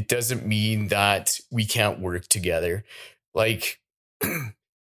 It doesn't mean that we can't work together. Like,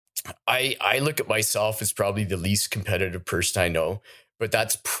 I look at myself as probably the least competitive person I know, but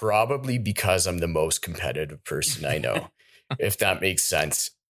that's probably because I'm the most competitive person I know, if that makes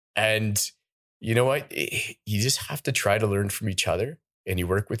sense. And you know what? You just have to try to learn from each other, and you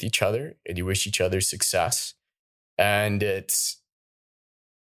work with each other, and you wish each other success. And it's,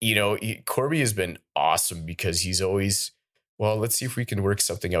 Corby has been awesome, because he's always, well, let's see if we can work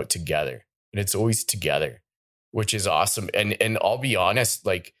something out together. And it's always together, which is awesome. And I'll be honest,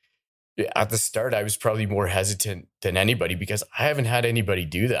 like, at the start, I was probably more hesitant than anybody, because I haven't had anybody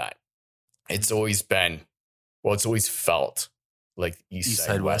do that. It's always felt like east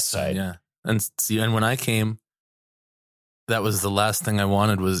side, west side. Yeah. And see, and when I came, that was the last thing I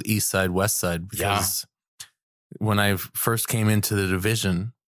wanted, was east side, west side, because when I first came into the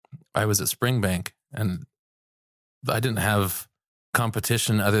division, I was at Springbank, and I didn't have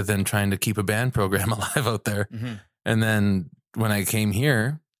competition other than trying to keep a band program alive out there. Mm-hmm. And then when I came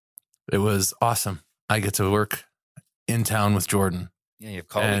here, it was awesome. I get to work in town with Jordan. Yeah, you have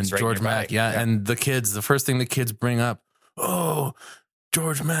colleagues, and George Mack. Yeah. And the kids, the first thing the kids bring up,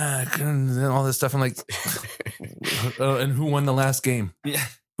 George Mack and all this stuff. I'm like, and who won the last game? Yeah.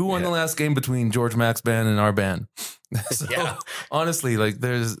 Who won the last game between George Mack's band and our band? So honestly, like,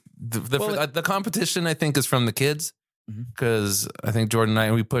 there's the competition, I think, is from the kids, because I think Jordan and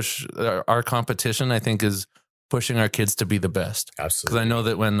I, we push our competition, I think, is pushing our kids to be the best. Absolutely. Because I know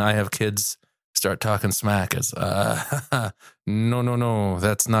that when I have kids start talking smack, it's no,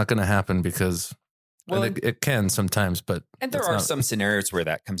 that's not going to happen, because it can sometimes, but and there are some scenarios where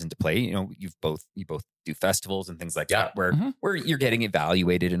that comes into play. You both do festivals and things like that, where you're getting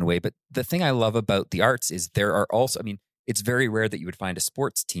evaluated in a way. But the thing I love about the arts is there are also, it's very rare that you would find a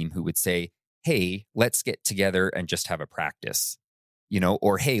sports team who would say, hey, let's get together and just have a practice,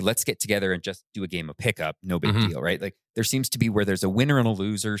 or hey, let's get together and just do a game of pickup. No big deal, right? Like, there seems to be, where there's a winner and a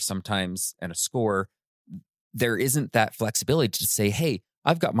loser sometimes and a score, there isn't that flexibility to say, hey,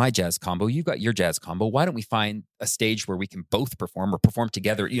 I've got my jazz combo, you've got your jazz combo. Why don't we find a stage where we can both perform or perform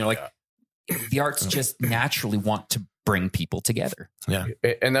together? The arts just naturally want to bring people together. Yeah.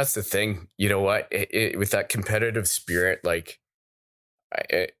 And that's the thing, you know what? With that competitive spirit, like,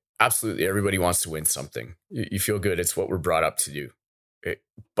 absolutely everybody wants to win something. You feel good. It's what we're brought up to do.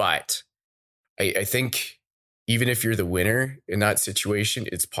 But I think even if you're the winner in that situation,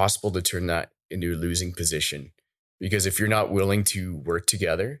 it's possible to turn that into a losing position. Because if you're not willing to work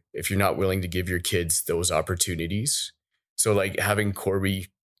together, if you're not willing to give your kids those opportunities. So like having Corby,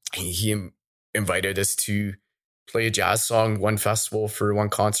 he invited us to play a jazz song, one festival for one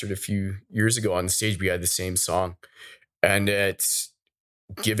concert a few years ago. On the stage, we had the same song. And it's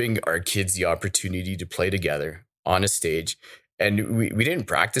giving our kids the opportunity to play together on a stage. And we didn't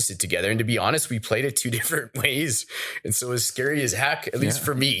practice it together. And to be honest, we played it two different ways. And so it was scary as heck, at least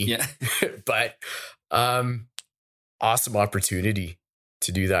for me. Yeah. But awesome opportunity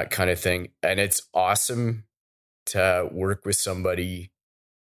to do that kind of thing. And it's awesome to work with somebody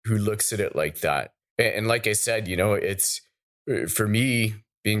who looks at it like that. And like I said, it's, for me,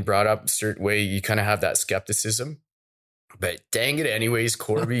 being brought up a certain way, you kind of have that skepticism. But dang it anyways,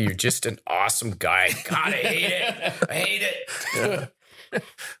 Corby, you're just an awesome guy. God, I hate it. Yeah.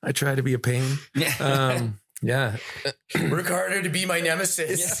 I try to be a pain. Yeah. Work harder to be my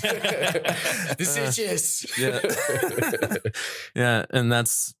nemesis. This itches. Yeah. Yeah. And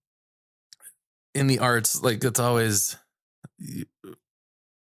that's in the arts, like, it's always,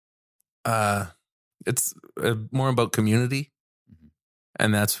 it's more about community.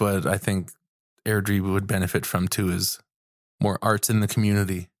 And that's what I think Airdrie would benefit from too, is more arts in the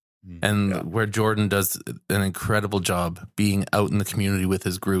community. And where Jordan does an incredible job being out in the community with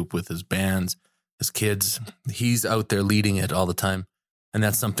his group, with his bands, his kids, he's out there leading it all the time. And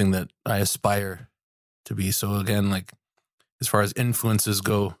that's something that I aspire to be. So again, like, as far as influences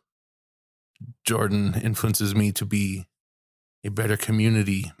go, Jordan influences me to be a better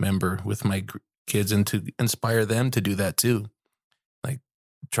community member with my kids and to inspire them to do that too. Like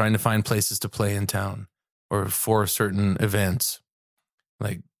trying to find places to play in town or for certain events.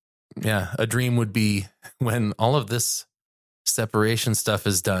 Like, yeah, a dream would be when all of this separation stuff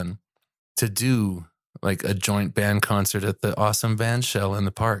is done to do like a joint band concert at the awesome band shell in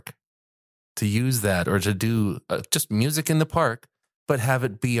the park, to use that, or to do just music in the park, but have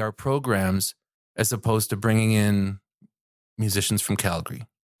it be our programs as opposed to bringing in musicians from Calgary.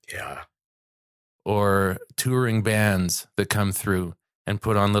 Yeah. Or touring bands that come through and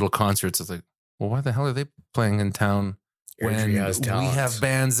put on little concerts. It's like, well, why the hell are they playing in town when Airdrie has we talent. have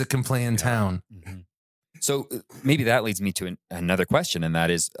bands that can play in town? So maybe that leads me to another question, and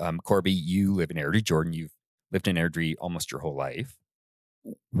that is, Corby, you live in Airdrie. Jordan, you've lived in Airdrie almost your whole life.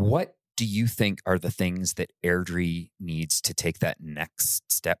 What do you think are the things that Airdrie needs to take that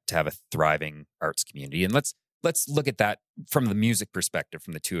next step to have a thriving arts community? And let's look at that from the music perspective,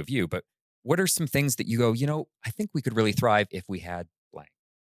 from the two of you. But what are some things that you go, I think we could really thrive if we had blank?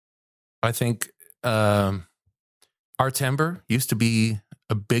 I think our timbre used to be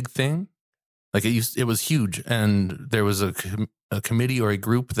a big thing. Like it was huge, and there was a committee or a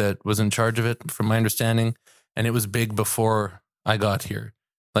group that was in charge of it, from my understanding, and it was big before I got here.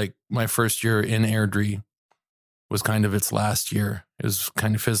 Like my first year in Airdrie was kind of its last year. It was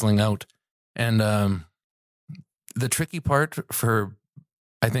kind of fizzling out, and the tricky part for,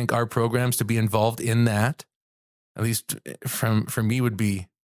 I think, our programs to be involved in that, at least for me, would be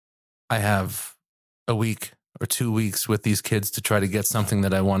I have a week or 2 weeks with these kids to try to get something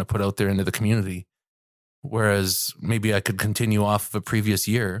that I want to put out there into the community. Whereas maybe I could continue off of a previous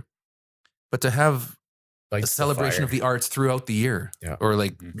year, but to have Like a celebration of the arts throughout the year, or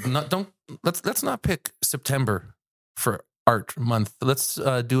like let's not pick September for art month. Let's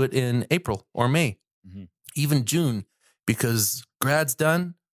do it in April or May, even June, because grad's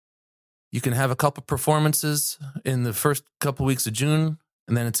done. You can have a couple performances in the first couple weeks of June,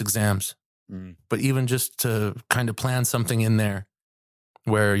 and then it's exams. But even just to kind of plan something in there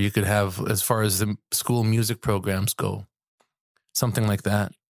where you could have, as far as the school music programs go, something like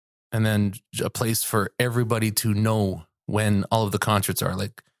that. And then a place for everybody to know when all of the concerts are.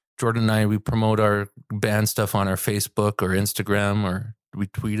 Like Jordan and I, we promote our band stuff on our Facebook or Instagram, or we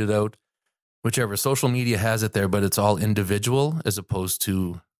tweet it out, whichever. Social media has it there, but it's all individual as opposed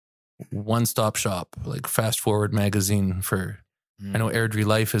to one-stop shop, like Fast Forward magazine for, I know Airdrie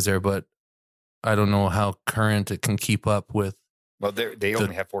Life is there, but I don't know how current it can keep up with. Well, they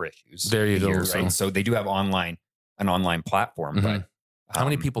only have 4 issues. There you go. Year, right? So they do have an online platform, but how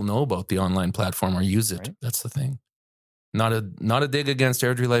many people know about the online platform or use it? Right? That's the thing. Not a dig against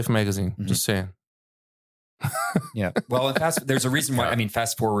Airdrie Life magazine. Just saying. Yeah. Well, there's a reason why. I mean,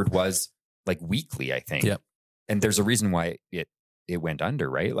 Fast Forward was like weekly, I think. Yep. And there's a reason why it went under,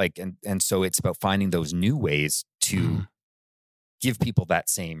 right? Like, and so it's about finding those new ways to give people that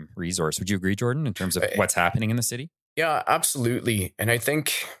same resource. Would you agree, Jordan, in terms of what's happening in the city? Yeah, absolutely. And I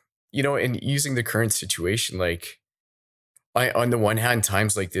think, in using the current situation, like, on the one hand,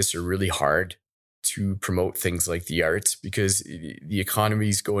 times like this are really hard to promote things like the arts because the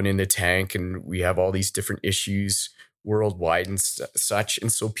economy's going in the tank and we have all these different issues worldwide and such.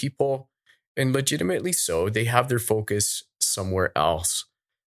 And so people, and legitimately so, they have their focus somewhere else.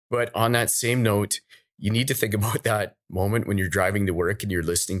 But on that same note, you need to think about that moment when you're driving to work and you're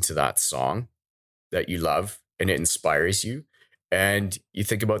listening to that song that you love and it inspires you. And you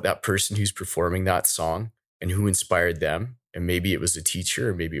think about that person who's performing that song and who inspired them. And maybe it was a teacher,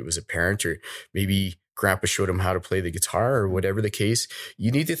 or maybe it was a parent, or maybe grandpa showed him how to play the guitar, or whatever the case.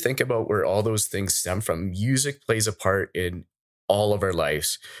 You need to think about where all those things stem from. Music plays a part in all of our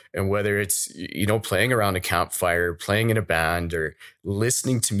lives. And whether it's, playing around a campfire, playing in a band, or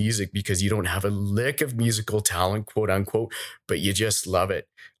listening to music because you don't have a lick of musical talent, quote unquote, but you just love it.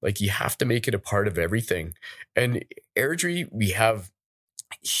 Like, you have to make it a part of everything. And Airdrie, we have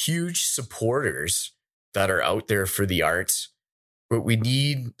huge supporters that are out there for the arts, but we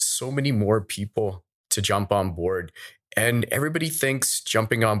need so many more people to jump on board. And everybody thinks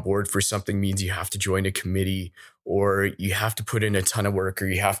jumping on board for something means you have to join a committee, or you have to put in a ton of work, or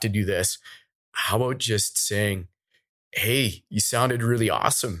you have to do this. How about just saying, hey, you sounded really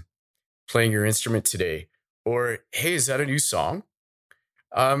awesome playing your instrument today? Or, hey, is that a new song?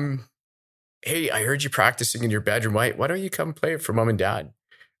 Hey, I heard you practicing in your bedroom. Why don't you come play it for mom and dad?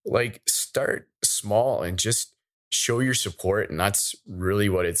 Like, start small and just show your support. And that's really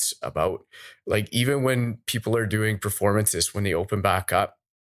what it's about. Like, even when people are doing performances, when they open back up,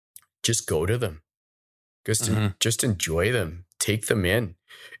 just go to them. Just enjoy them. Take them in.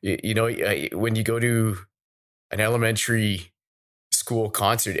 When you go to an elementary school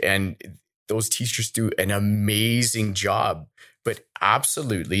concert and those teachers do an amazing job. But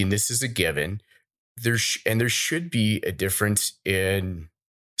absolutely, and this is a given, there should be a difference in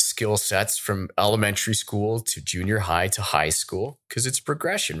skill sets from elementary school to junior high to high school, because it's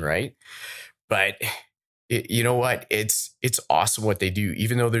progression, right? But you know what? It's awesome what they do,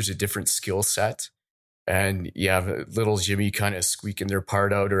 even though there's a different skill set. And you have little Jimmy kind of squeaking their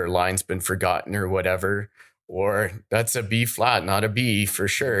part out, or a line's been forgotten or whatever, or that's a B flat, not a B for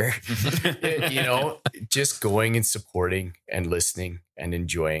sure. Just going and supporting and listening and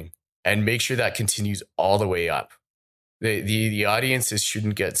enjoying, and make sure that continues all the way up. The audiences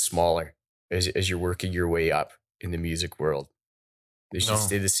shouldn't get smaller as you're working your way up in the music world. They should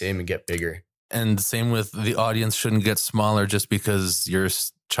stay the same and get bigger. And same with the audience shouldn't get smaller just because your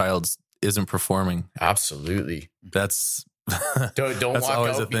child isn't performing. Absolutely. That's don't that's walk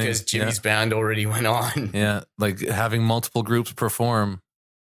out because Jimmy's band already went on. Yeah, like having multiple groups perform.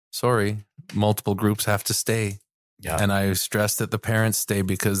 Sorry, multiple groups have to stay. Yeah. And I stress that the parents stay,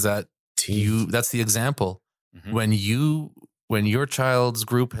 because that's the example. Mm-hmm. When your child's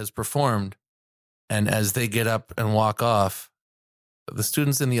group has performed, and as they get up and walk off, the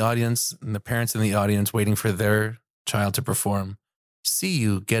students in the audience and the parents in the audience waiting for their child to perform see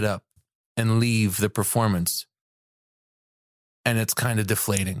you get up and leave the performance. And it's kind of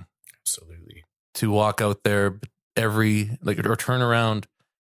deflating. Absolutely. To walk out there or turn around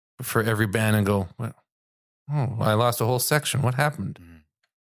for every band and go, well, oh, I lost a whole section. What happened?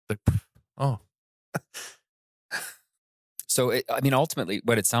 Like, oh. So, ultimately,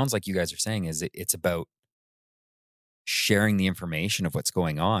 what it sounds like you guys are saying is it's about sharing the information of what's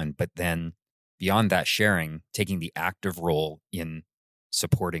going on, but then beyond that sharing, taking the active role in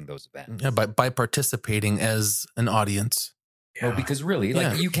supporting those events. Yeah, by participating as an audience. Yeah. Well, because really,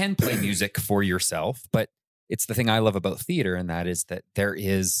 you can play music for yourself, but it's the thing I love about theater, and that is that there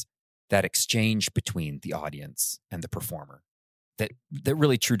is that exchange between the audience and the performer that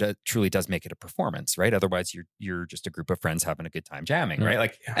really truly does make it a performance, right? Otherwise, you're just a group of friends having a good time jamming,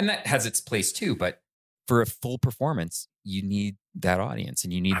 right? And that has its place too. But for a full performance, you need that audience,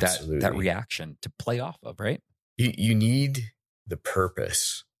 and you need that reaction to play off of, right? You need the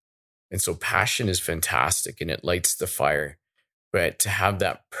purpose, and so passion is fantastic, and it lights the fire. But to have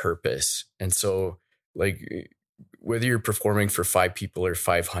that purpose, and so whether you're performing for 5 people or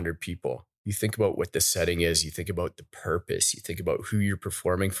 500 people, you think about what the setting is, you think about the purpose, you think about who you're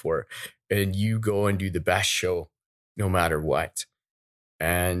performing for, and you go and do the best show no matter what.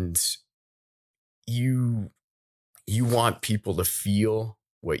 And you want people to feel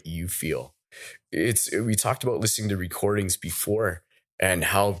what you feel. We talked about listening to recordings before and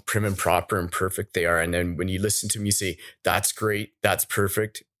how prim and proper and perfect they are. And then when you listen to me say, that's great, that's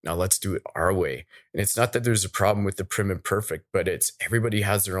perfect, now let's do it our way. And it's not that there's a problem with the prim and perfect, but it's everybody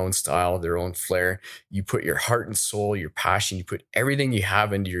has their own style, their own flair. You put your heart and soul, your passion, you put everything you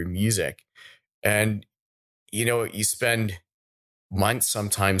have into your music. And, you spend months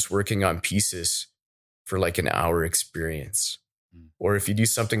sometimes working on pieces for like an hour experience. Or if you do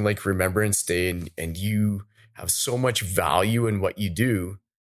something like Remembrance Day and you have so much value in what you do,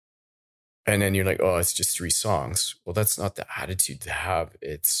 and then you're like, oh, it's just 3 songs. Well, that's not the attitude to have.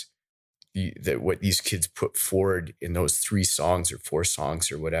 It's that what these kids put forward in those 3 songs or 4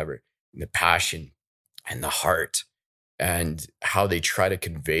 songs or whatever, and the passion and the heart and how they try to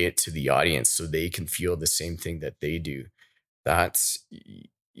convey it to the audience so they can feel the same thing that they do. That's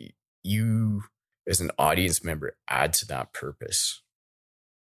you as an audience member add to that purpose.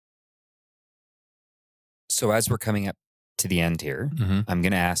 So as we're coming up to the end here, Mm-hmm. I'm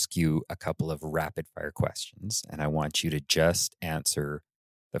going to ask you a couple of rapid fire questions, and I want you to just answer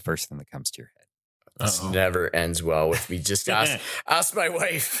the first thing that comes to your head. This never ends well with me. Just ask my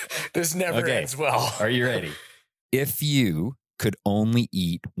wife. This never ends well. Are you ready? If you could only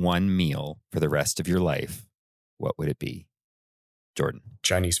eat one meal for the rest of your life, what would it be? Jordan.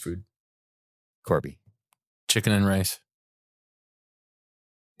 Chinese food. Corby. Chicken and rice.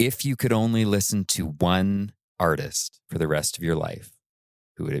 If you could only listen to one artist for the rest of your life,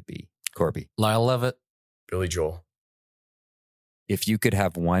 who would it be? Corby. Lyle Lovett. Billy Joel. If you could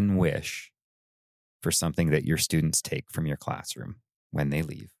have one wish for something that your students take from your classroom when they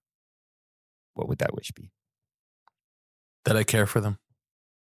leave, what would that wish be? That I care for them.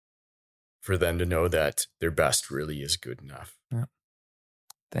 For them to know that their best really is good enough. Yeah.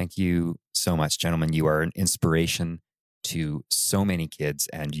 Thank you so much, gentlemen. You are an inspiration to so many kids,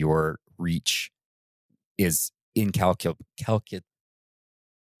 and your reach is incalculable.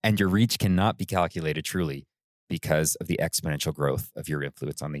 And your reach cannot be calculated truly because of the exponential growth of your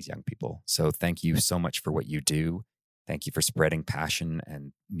influence on these young people. So thank you so much for what you do. Thank you for spreading passion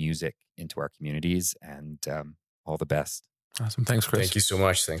and music into our communities, and all the best. Awesome. Thanks, Chris. Thank you so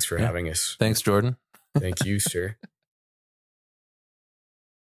much. Thanks for having us. Thanks, Jordan. Thank you, sir.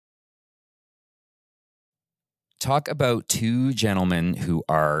 Talk about two gentlemen who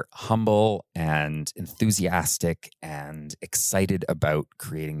are humble and enthusiastic and excited about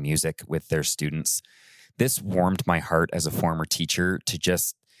creating music with their students. This warmed my heart as a former teacher to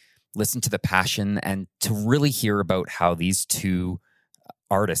just listen to the passion and to really hear about how these two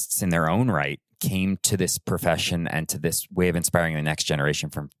artists in their own right came to this profession and to this way of inspiring the next generation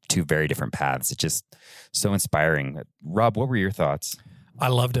from two very different paths. It's just so inspiring. Rob, what were your thoughts? I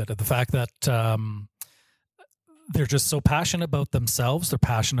loved it. The fact that they're just so passionate about themselves. They're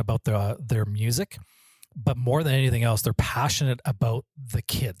passionate about their music, but more than anything else, they're passionate about the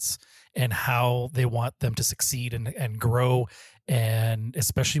kids and how they want them to succeed and grow. And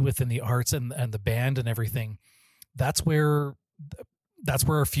especially within the arts and the band and everything, that's where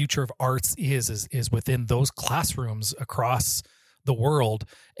our future of arts is within those classrooms across the world.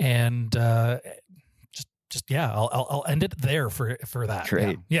 And I'll end it there for that.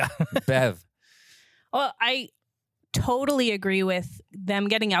 Great. Yeah. Bev. Well, I totally agree with them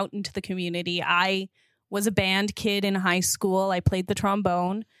getting out into the community. I was a band kid in high school. I played the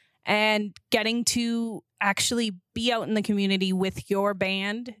trombone, and getting to actually be out in the community with your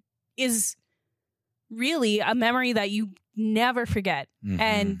band is really a memory that you never forget. Mm-hmm.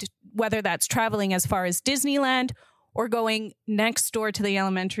 And whether that's traveling as far as Disneyland or going next door to the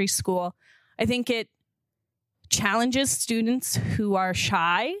elementary school, I think it challenges students who are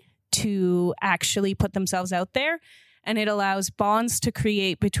shy to actually put themselves out there, and it allows bonds to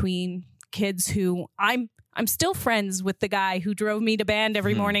create between kids who I'm still friends with the guy who drove me to band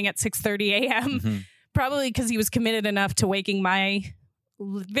every morning at 6:30 a.m. Probably because he was committed enough to waking my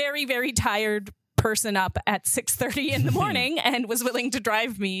very, very tired person up at 6:30 in the morning and was willing to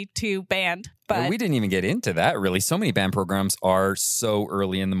drive me to band. But we didn't even get into that really. So many band programs are so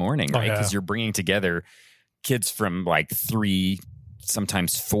early in the morning, right? Because you're bringing together kids from like 3,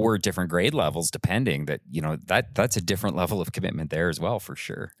 sometimes 4 different grade levels, depending. That's a different level of commitment there as well, for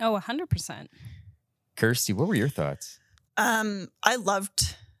sure. Oh, 100%. Kirsty, what were your thoughts? I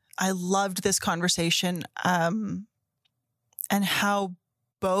loved this conversation, and how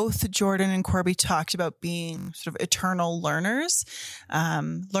both Jordan and Corby talked about being sort of eternal learners,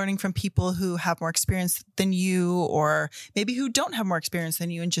 learning from people who have more experience than you, or maybe who don't have more experience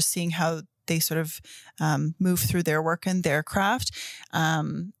than you, and just seeing how they sort of move through their work and their craft.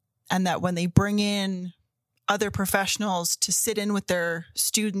 And that when they bring in other professionals to sit in with their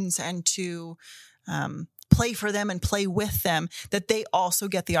students and to play for them and play with them, that they also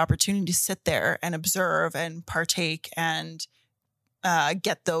get the opportunity to sit there and observe and partake and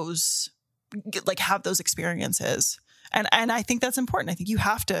have those experiences. And I think that's important. I think you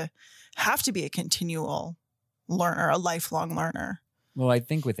have to be a continual learner, a lifelong learner. Well, I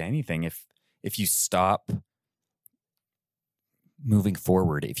think with anything, if you stop moving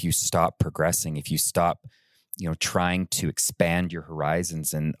forward, if you stop progressing, if you stop, trying to expand your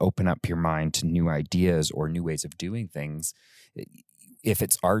horizons and open up your mind to new ideas or new ways of doing things, if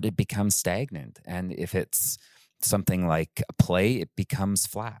it's art, it becomes stagnant. And if it's something like a play, it becomes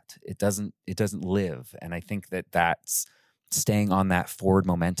flat. It doesn't live. And I think that's staying on that forward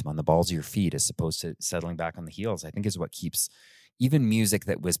momentum, on the balls of your feet, as opposed to settling back on the heels, I think is what keeps even music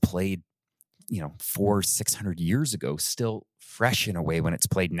that was played 400-600 years ago still fresh in a way when it's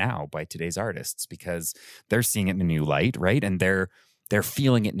played now by today's artists, because they're seeing it in a new light, right? And they're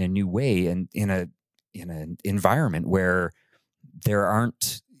feeling it in a new way, and in an environment where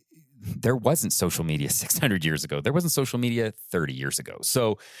there wasn't social media 600 years ago. There wasn't social media 30 years ago.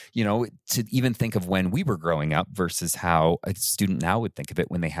 So, to even think of when we were growing up versus how a student now would think of it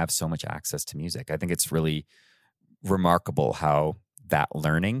when they have so much access to music, I think it's really remarkable how that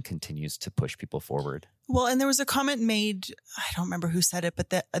learning continues to push people forward. Well, and there was a comment made, I don't remember who said it, but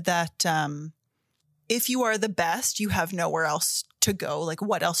that if you are the best, you have nowhere else to go. Like,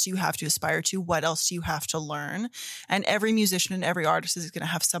 what else do you have to aspire to? What else do you have to learn? And every musician and every artist is going to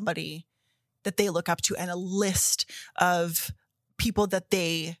have somebody that they look up to and a list of people that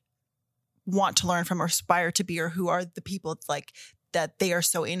they want to learn from or aspire to be, or who are the people like that they are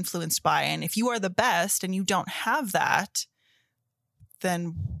so influenced by. And if you are the best and you don't have that,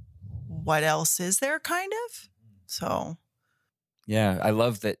 then what else is there, kind of? So. Yeah, I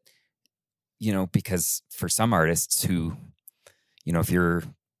love that, because for some artists who, if you're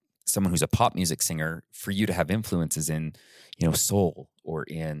someone who's a pop music singer, for you to have influences in, soul or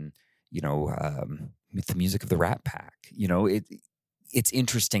in, the music of the Rat Pack, it's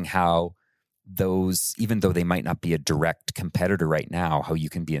interesting how those, even though they might not be a direct competitor right now, how you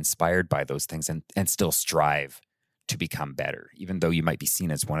can be inspired by those things and still strive to become better, even though you might be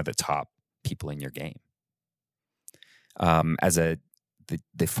seen as one of the top people in your game.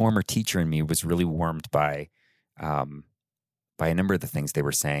 The former teacher in me was really warmed by a number of the things they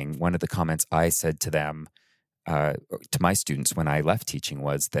were saying. One of the comments I said to them, to my students when I left teaching,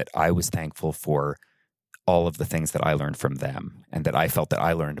 was that I was thankful for all of the things that I learned from them, and that I felt that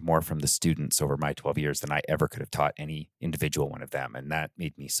I learned more from the students over my 12 years than I ever could have taught any individual one of them. And that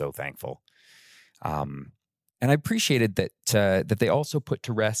made me so thankful. And I appreciated that they also put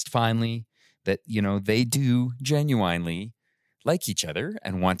to rest finally that, they do genuinely like each other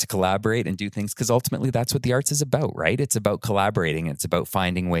and want to collaborate and do things, because ultimately that's what the arts is about, right? It's about collaborating. It's about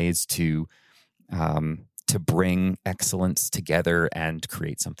finding ways to bring excellence together and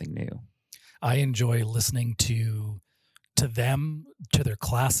create something new. I enjoy listening to them, to their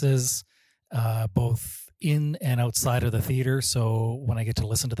classes, both in and outside of the theater. So when I get to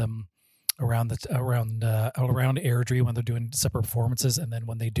listen to them around Airdrie when they're doing separate performances, and then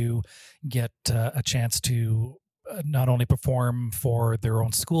when they do get a chance to not only perform for their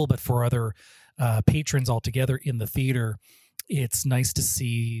own school but for other patrons altogether in the theater, it's nice to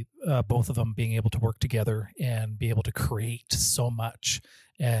see both of them being able to work together and be able to create so much,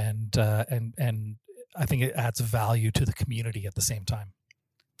 and I think it adds value to the community at the same time.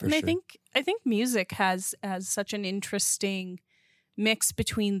 And sure. I think music has such an interesting mix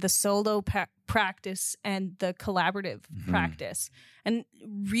between the solo practice and the collaborative practice, and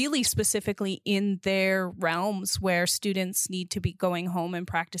really specifically in their realms where students need to be going home and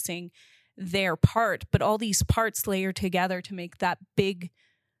practicing their part, but all these parts layer together to make that big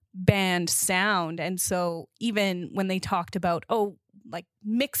band sound. And so even when they talked about, like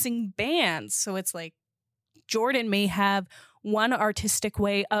mixing bands, so it's like Jordan may have one artistic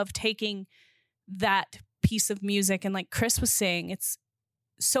way of taking that piece of music, and like Chris was saying, it's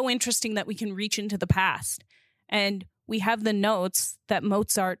so interesting that we can reach into the past and we have the notes that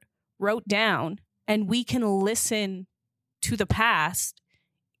Mozart wrote down, and we can listen to the past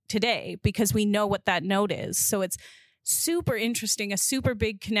today because we know what that note is. So it's super interesting, a super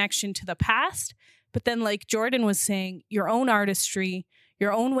big connection to the past, but then like Jordan was saying, your own artistry,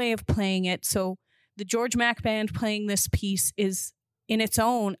 your own way of playing it. So the George Mack Band playing this piece is in its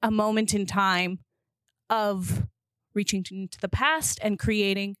own a moment in time of reaching into the past and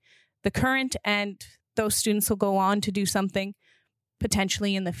creating the current, and those students will go on to do something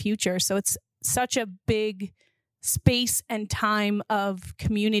potentially in the future. So it's such a big space and time of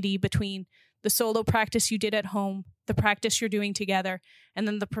community between the solo practice you did at home, the practice you're doing together, and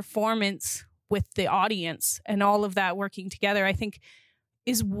then the performance with the audience, and all of that working together, I think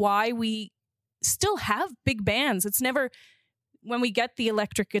is why we still have big bands. It's never, when we get the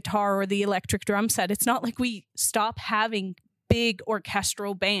electric guitar or the electric drum set, it's not like we stop having big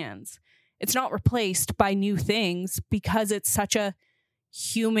orchestral bands. It's not replaced by new things because it's such a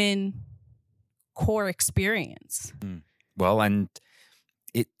human core experience. Well, and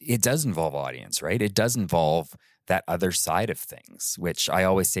it does involve audience, right? It does involve that other side of things, which I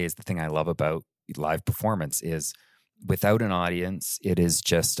always say is the thing I love about live performance is without an audience, it is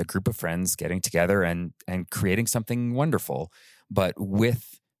just a group of friends getting together and creating something wonderful. But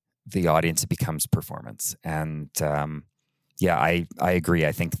with the audience, it becomes performance. And I agree.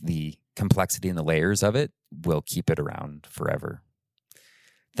 I think the complexity and the layers of it will keep it around forever.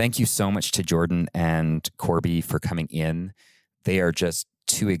 Thank you so much to Jordan and Corby for coming in. They are just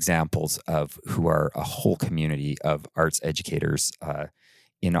two examples of who are a whole community of arts educators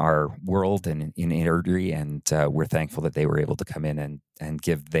in our world and in Airdrie, and we're thankful that they were able to come in and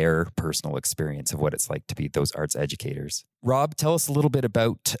give their personal experience of what it's like to be those arts educators. Rob, tell us a little bit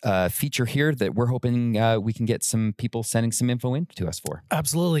about a feature here that we're hoping we can get some people sending some info in to us for.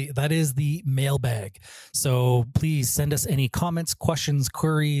 Absolutely. That is the mailbag. So please send us any comments, questions,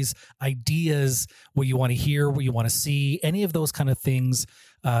 queries, ideas, what you want to hear, what you want to see, any of those kind of things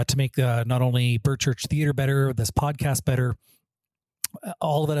to make not only Burt Church Theater better, this podcast better,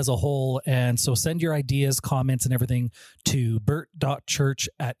 all of it as a whole. And so send your ideas, comments, and everything to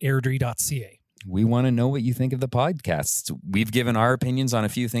burt.church@airdrie.ca. We want to know what you think of the podcast. We've given our opinions on a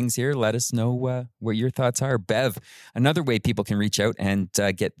few things here. Let us know what your thoughts are. Bev, another way people can reach out and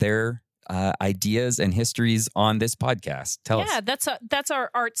get their ideas and histories on this podcast. Tell us. Yeah, that's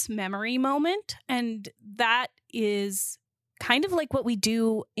our arts memory moment. And that is kind of like what we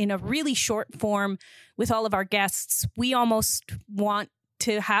do in a really short form with all of our guests. We almost want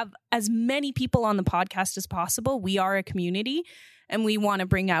to have as many people on the podcast as possible. We are a community and we want to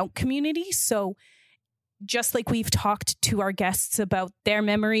bring out community. So just like we've talked to our guests about their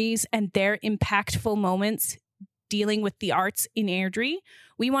memories and their impactful moments dealing with the arts in Airdrie,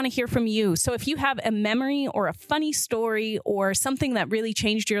 we want to hear from you. So if you have a memory or a funny story or something that really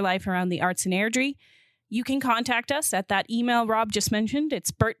changed your life around the arts in Airdrie, you can contact us at that email Rob just mentioned.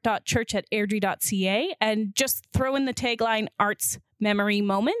 It's bert.church@airdrie.ca, and just throw in the tagline Arts Memory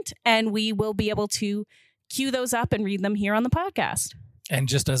Moment, and we will be able to cue those up and read them here on the podcast. And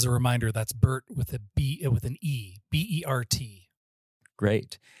just as a reminder, that's Bert with a B, with an E, B-E-R-T.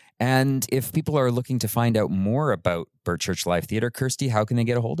 Great. And if people are looking to find out more about Bert Church Live Theatre, Kirsty, how can they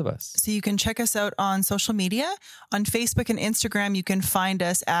get a hold of us? So you can check us out on social media. On Facebook and Instagram, you can find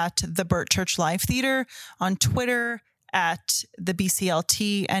us at the Bert Church Live Theatre. On Twitter, at the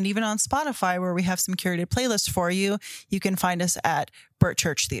BCLT, and even on Spotify, where we have some curated playlists for you, you can find us at Bert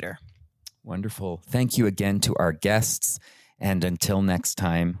Church Theatre. Wonderful. Thank you again to our guests. And until next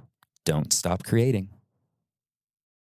time, don't stop creating.